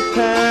like the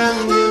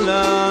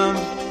pendulum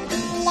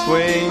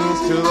swings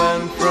to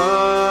and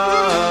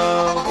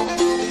fro,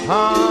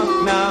 hark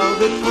now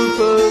the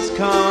troopers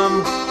come,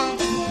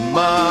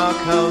 mark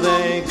how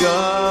they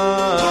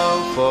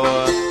go,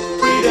 for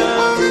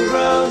freedom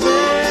grows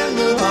in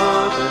the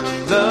heart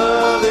and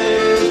love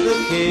is the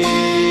key.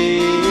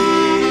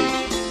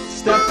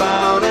 Step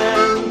out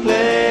and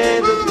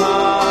play the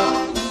part,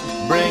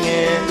 bring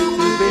it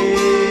to be.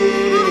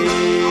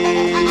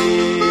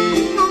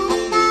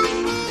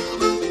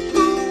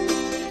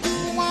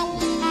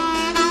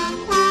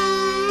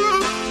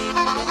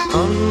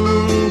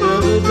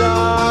 Under the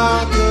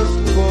darkest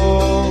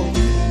wall,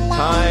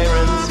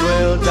 tyrants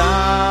will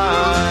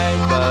die,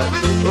 but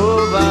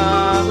over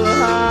the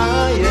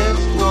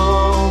highest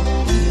wall,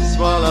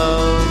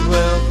 swallows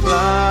will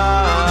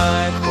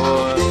fly,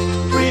 for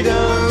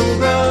freedom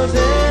grows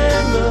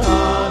in the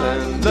heart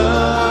and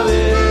love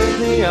is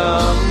the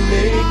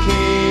only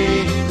key.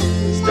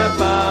 Step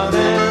out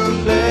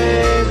and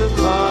play the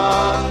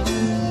part,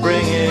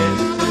 bring it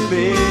to be.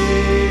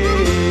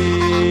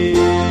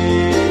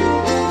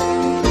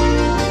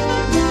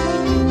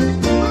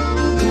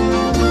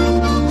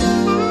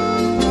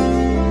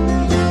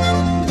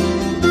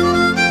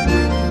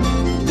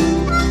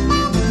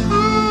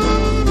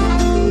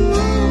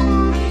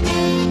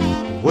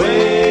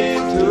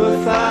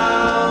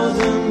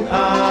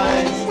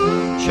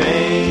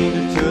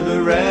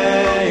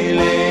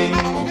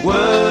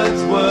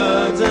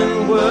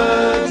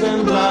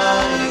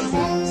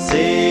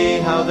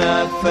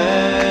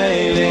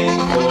 Failing,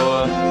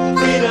 for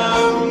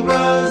freedom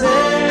grows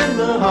in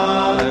the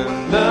heart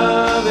and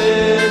love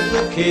is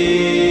the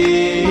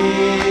key.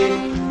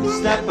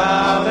 Step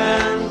out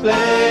and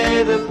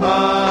play the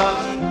part,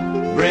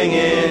 bring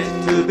it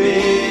to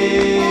be.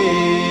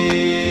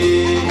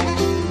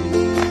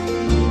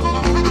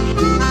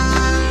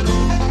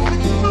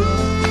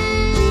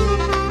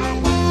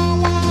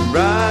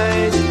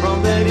 Rise from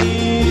that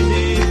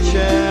easy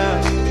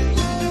chair,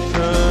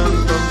 turn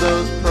from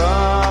those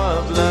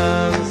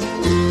problems,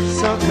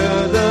 succor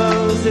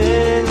those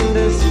in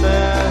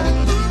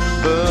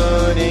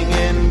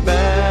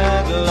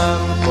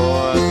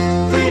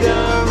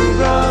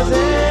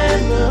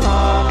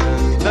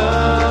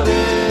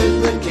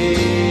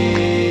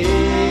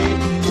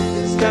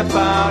Step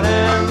out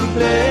and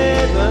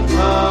play the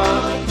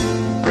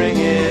part, bring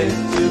it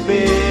to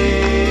be.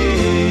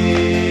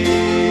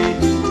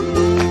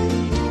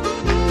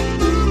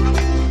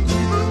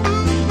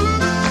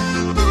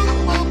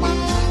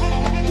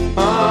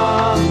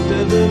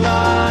 After the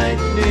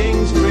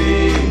lightning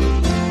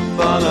scream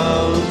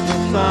follows the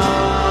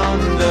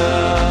thunder,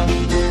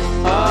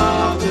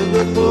 after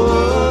the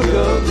book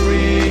of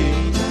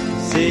dreams,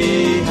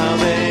 see how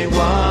they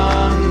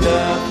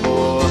wander,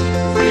 for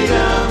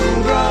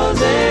freedom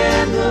grows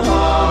in the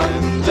heart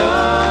and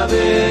love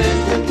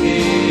is the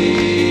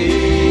key.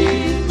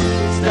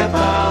 Step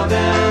out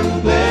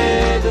and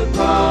play the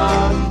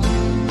part,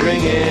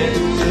 bring it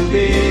to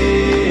be.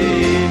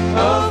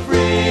 Oh,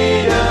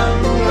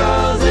 freedom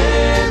grows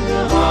in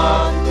the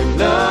heart and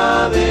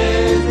love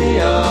is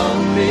the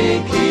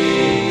only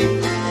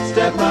key.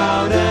 Step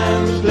out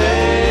and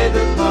play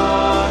the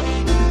part,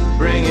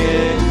 bring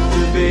it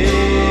to be.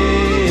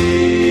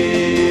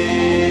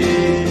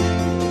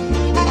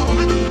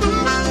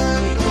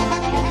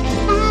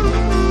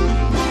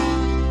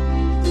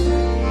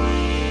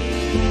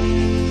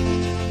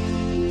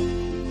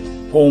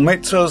 Paul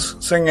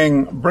Metzers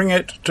singing Bring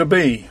It to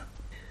Be.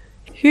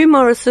 Hugh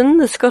Morrison,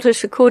 the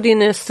Scottish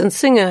accordionist and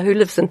singer who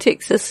lives in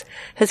Texas,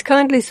 has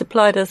kindly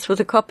supplied us with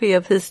a copy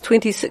of his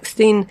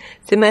 2016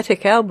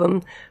 thematic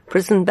album,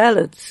 Prison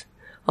Ballads,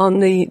 on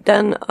the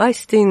Dun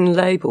Eystein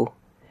label.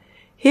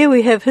 Here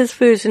we have his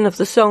version of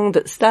the song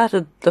that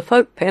started the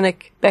folk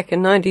panic back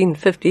in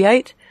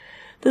 1958.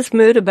 This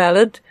murder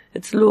ballad,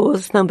 its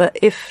Laws number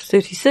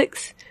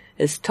F36,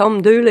 is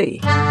Tom Dooley.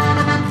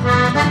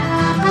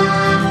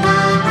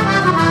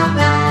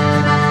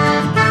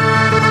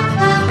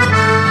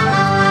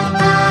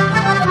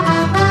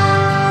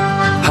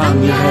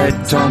 Hang your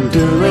head, Tom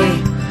Dooley,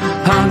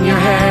 hang your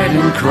head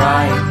and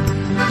cry.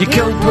 You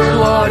killed poor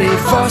Lottie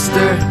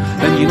Foster,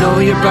 and you know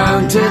you're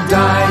bound to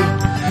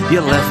die.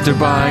 You left her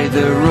by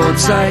the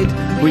roadside,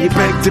 where you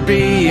begged to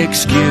be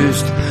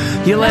excused.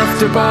 You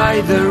left her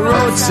by the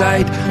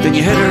roadside, then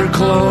you hid her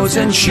clothes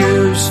and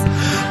shoes.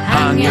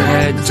 Hang your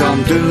head,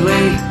 Tom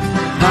Dooley,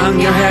 hang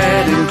your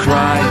head and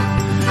cry.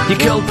 You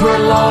killed poor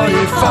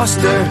Lottie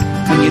Foster,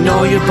 and you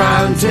know you're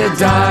bound to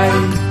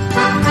die.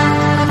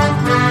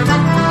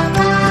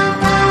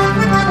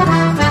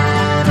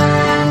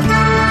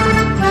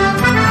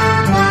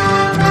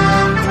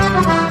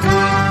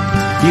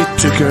 You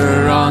took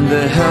her on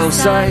the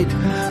hillside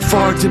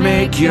for to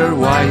make your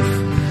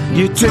wife.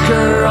 You took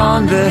her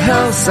on the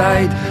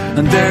hillside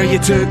and there you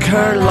took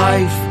her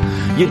life.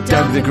 You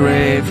dug the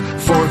grave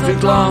 4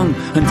 feet long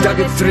and dug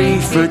it 3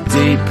 foot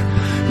deep.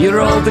 You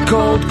rolled the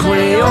cold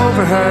clay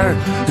over her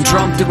and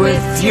trumped it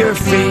with your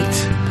feet.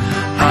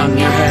 Hang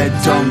your head,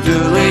 Tom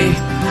Dooley,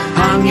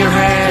 hang your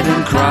head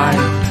and cry.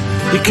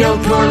 You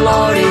killed poor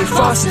Lottie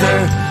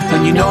Foster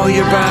and you know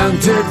you're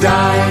bound to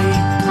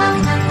die.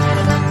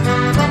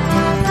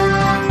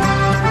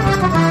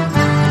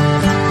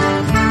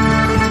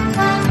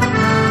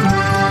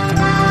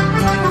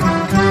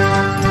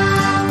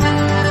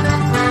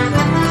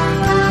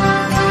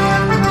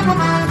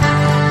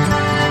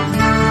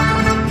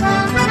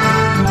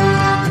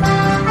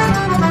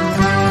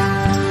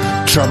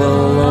 Trouble,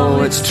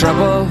 oh it's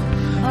trouble,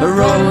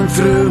 a-rolling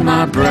through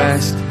my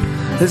breast.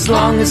 As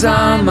long as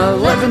I'm a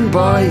living,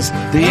 boys,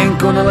 they ain't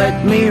gonna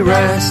let me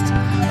rest.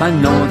 I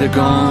know they're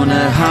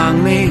gonna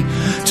hang me,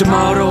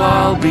 tomorrow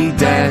I'll be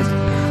dead.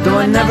 Though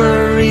I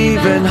never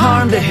even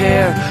harmed a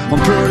hair on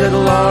poor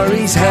little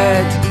Laurie's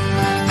head.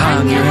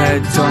 Hang your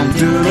head, Tom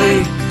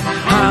Dooley,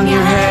 hang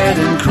your head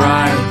and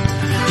cry.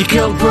 You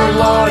killed poor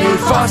Lottie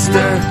Foster,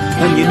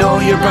 and you know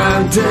you're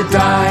bound to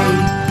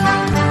die.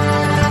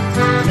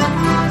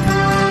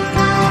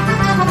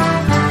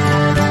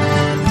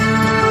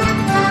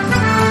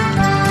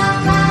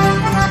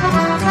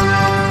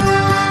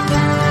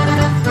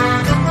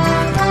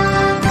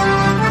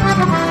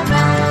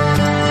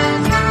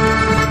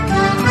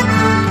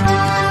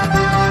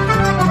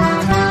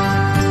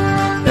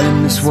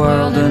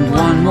 World and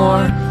one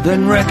more,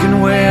 then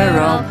reckon where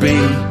I'll be.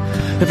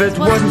 If it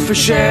wasn't for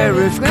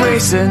Sheriff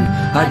Grayson,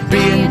 I'd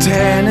be in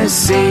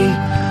Tennessee.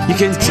 You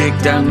can take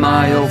down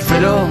my old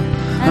fiddle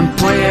and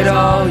play it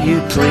all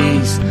you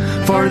please,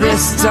 for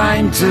this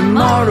time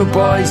tomorrow,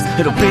 boys,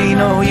 it'll be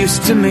no use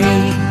to me.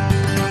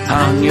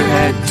 Hang your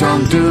head,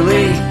 Tom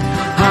Dooley,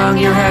 hang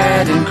your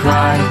head and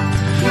cry.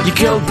 You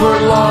killed poor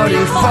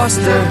Lottie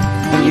Foster,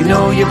 and you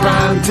know you're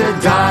bound to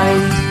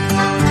die.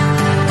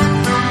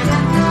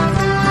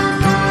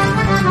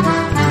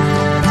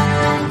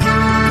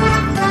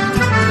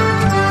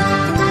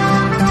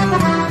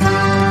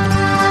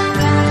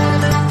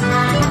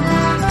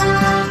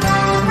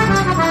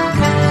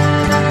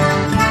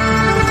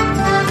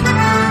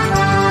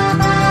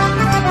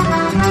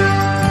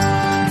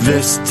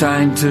 This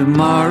time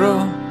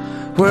tomorrow,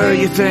 where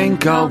you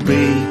think I'll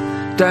be?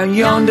 Down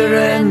yonder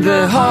in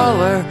the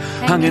holler,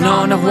 hanging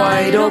on a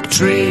white oak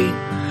tree.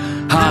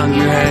 Hang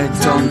your head,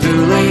 Tom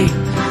Dooley,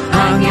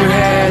 hang your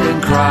head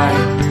and cry.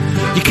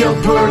 You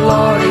killed poor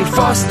Lottie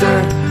Foster,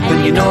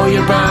 and you know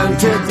you're bound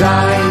to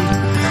die.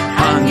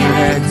 Hang your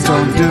head,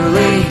 Tom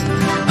Dooley,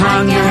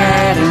 hang your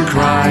head and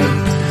cry.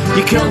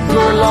 You killed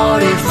poor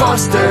Laurie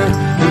Foster,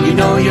 and you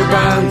know you're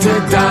bound to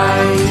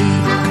die.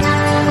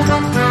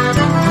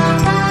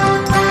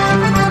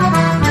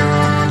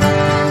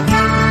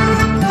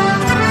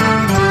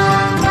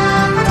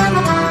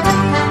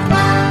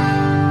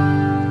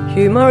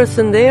 Hugh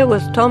Morrison there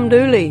with Tom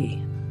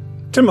Dooley.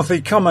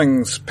 Timothy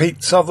Cummings,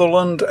 Pete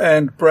Sutherland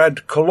and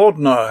Brad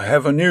Kolodner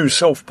have a new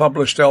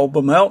self-published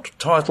album out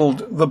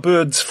titled The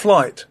Bird's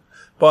Flight,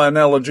 by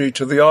analogy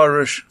to the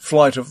Irish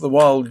Flight of the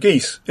Wild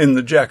Geese in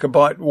the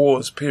Jacobite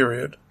Wars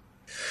period.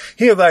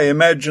 Here they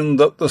imagine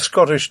that the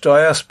Scottish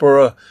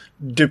diaspora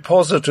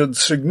deposited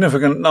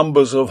significant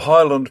numbers of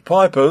Highland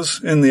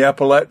pipers in the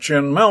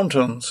Appalachian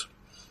Mountains.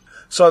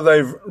 So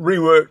they've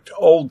reworked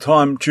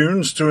old-time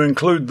tunes to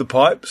include the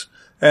pipes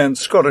and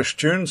Scottish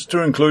tunes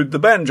to include the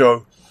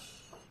banjo.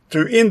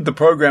 To end the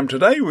program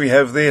today, we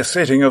have their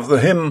setting of the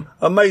hymn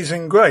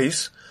Amazing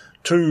Grace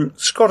to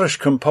Scottish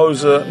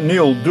composer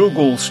Neil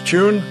Dougal's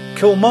tune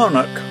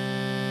Kilmarnock.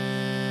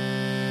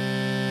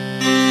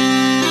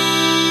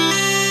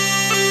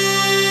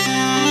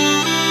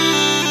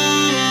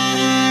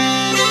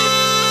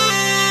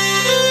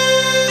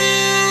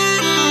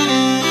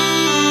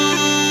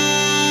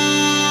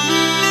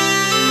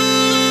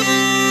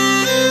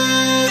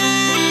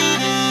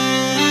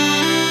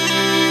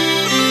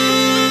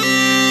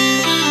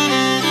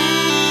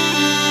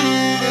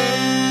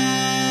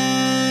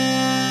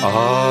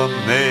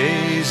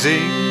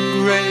 Amazing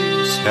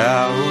grace,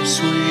 how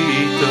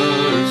sweet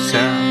the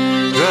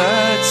sound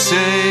that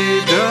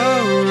saved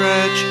a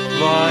wretch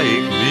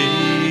like me.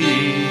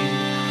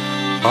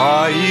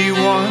 I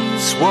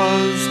once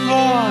was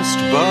lost,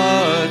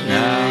 but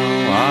now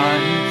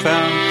I'm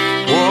found,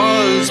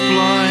 was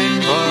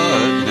blind,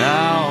 but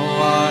now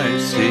I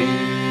see.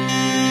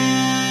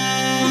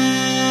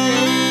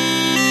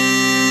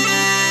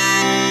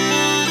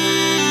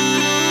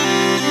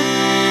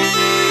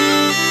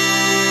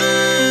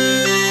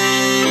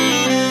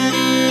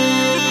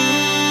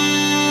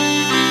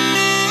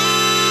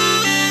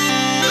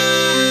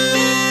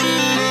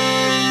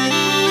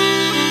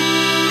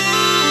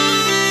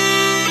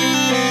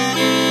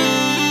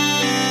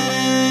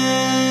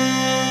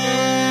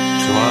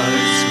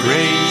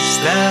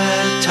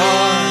 That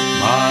taught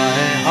my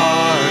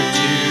heart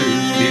to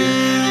fear,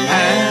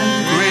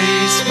 and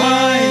grace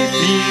my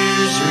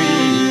fears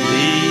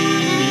relieved.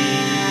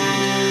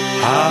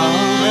 How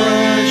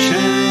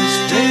precious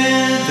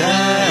did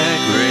that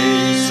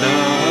grace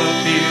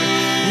appear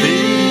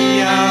the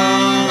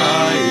hour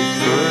I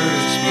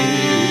first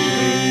believed.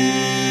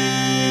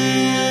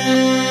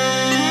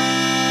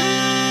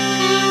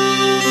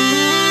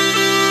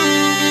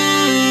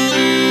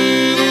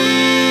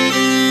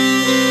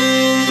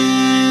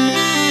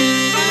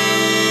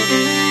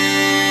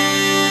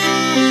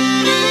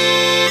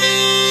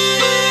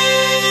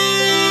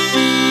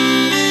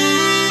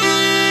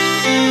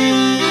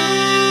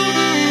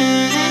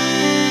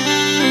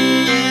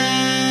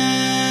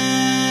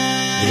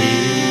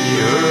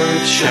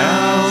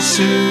 Shall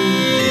soon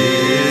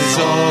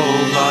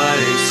dissolve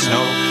like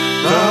snow,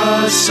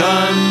 the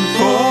sun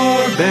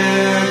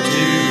forbear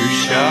to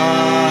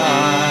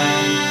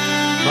shine.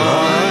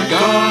 But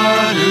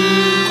God who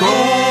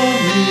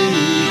called me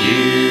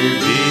here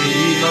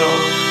below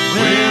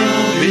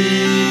will be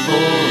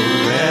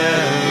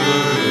forever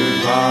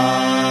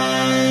mine.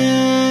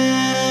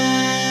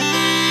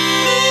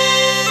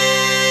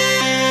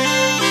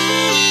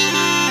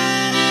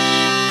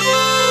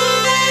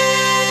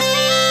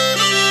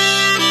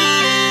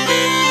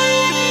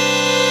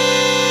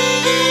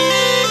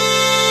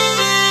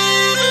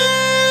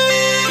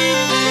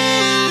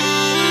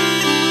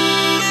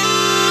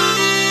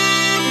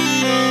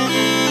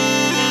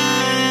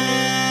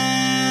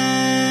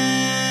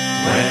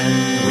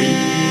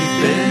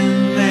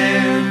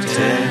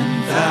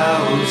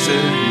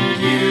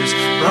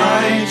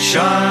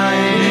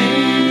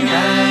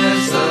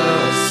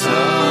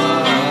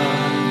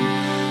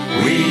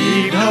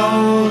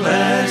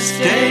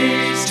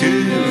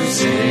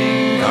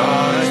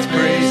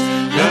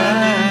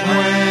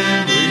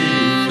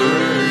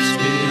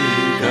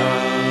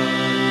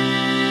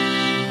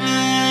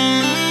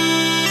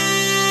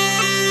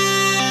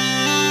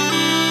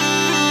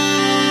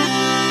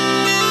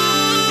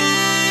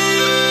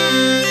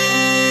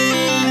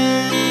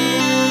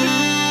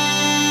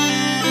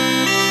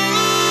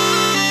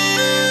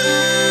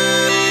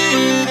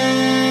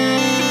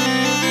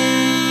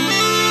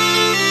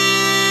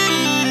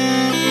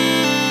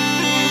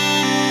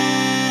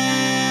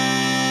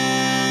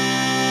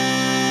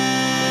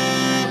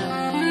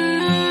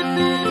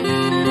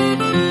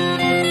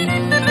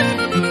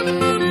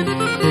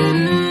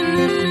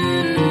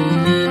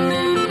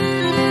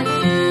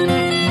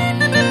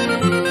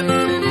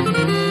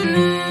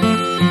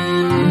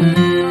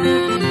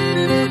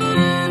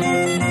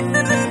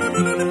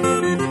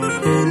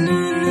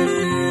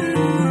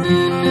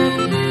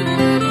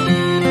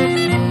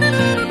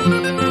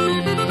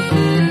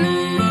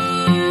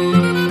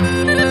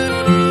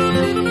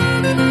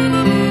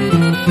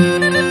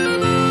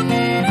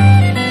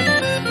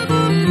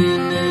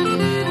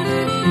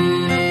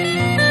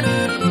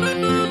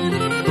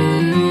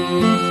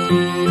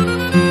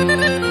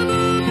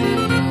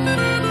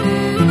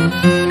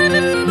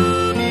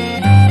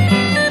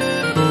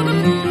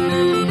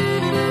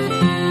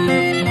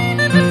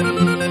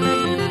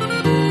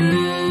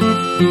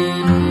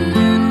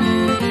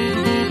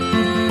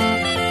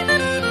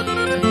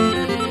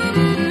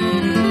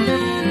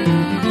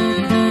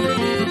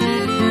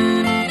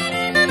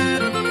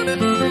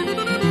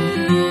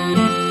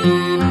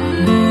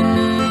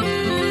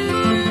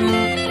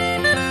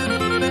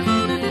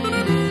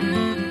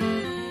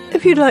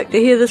 you'd like to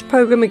hear this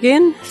program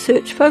again,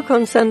 search Folk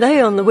on Sunday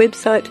on the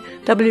website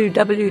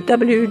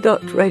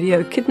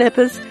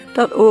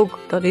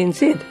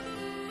www.radiokidnappers.org.nz.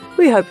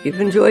 We hope you've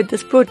enjoyed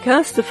this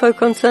broadcast of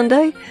Folk on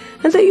Sunday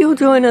and that you'll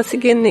join us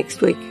again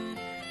next week.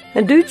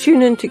 And do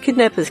tune in to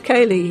Kidnappers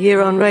Kaylee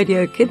here on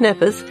Radio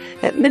Kidnappers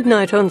at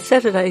midnight on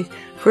Saturday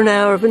for an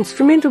hour of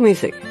instrumental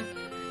music.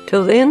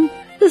 Till then,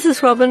 this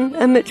is Robin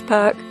and Mitch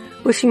Park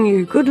wishing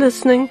you good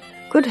listening,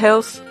 good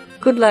health,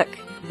 good luck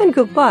and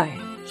goodbye.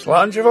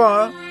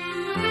 Slanjavaya.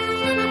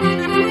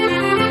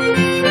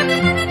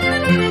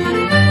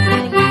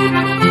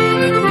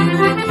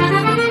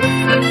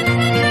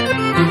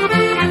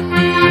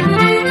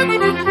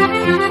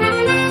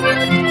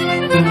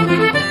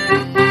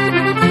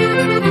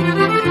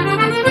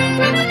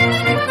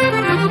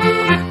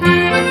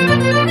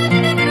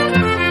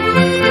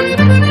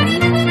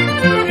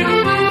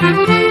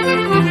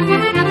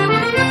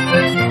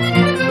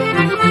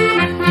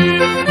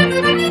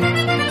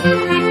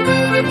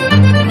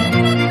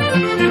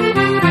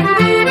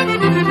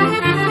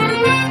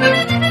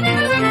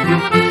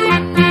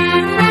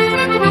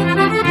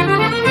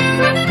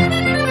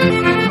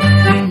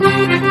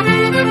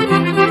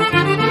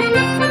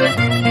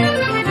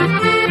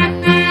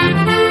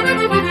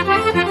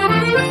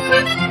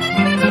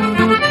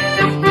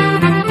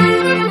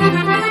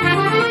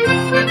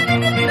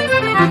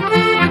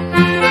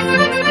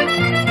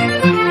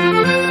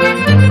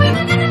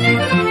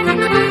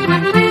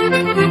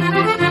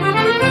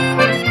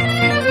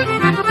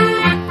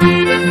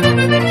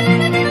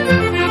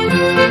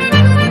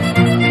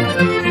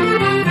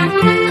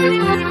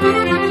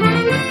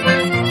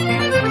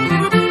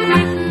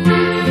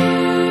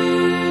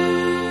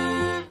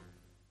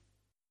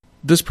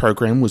 This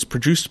program was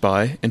produced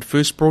by and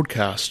first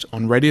broadcast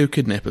on Radio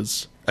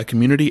Kidnappers, a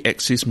community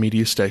access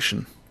media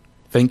station.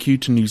 Thank you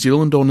to New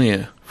Zealand On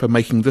Air for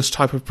making this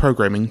type of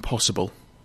programming possible.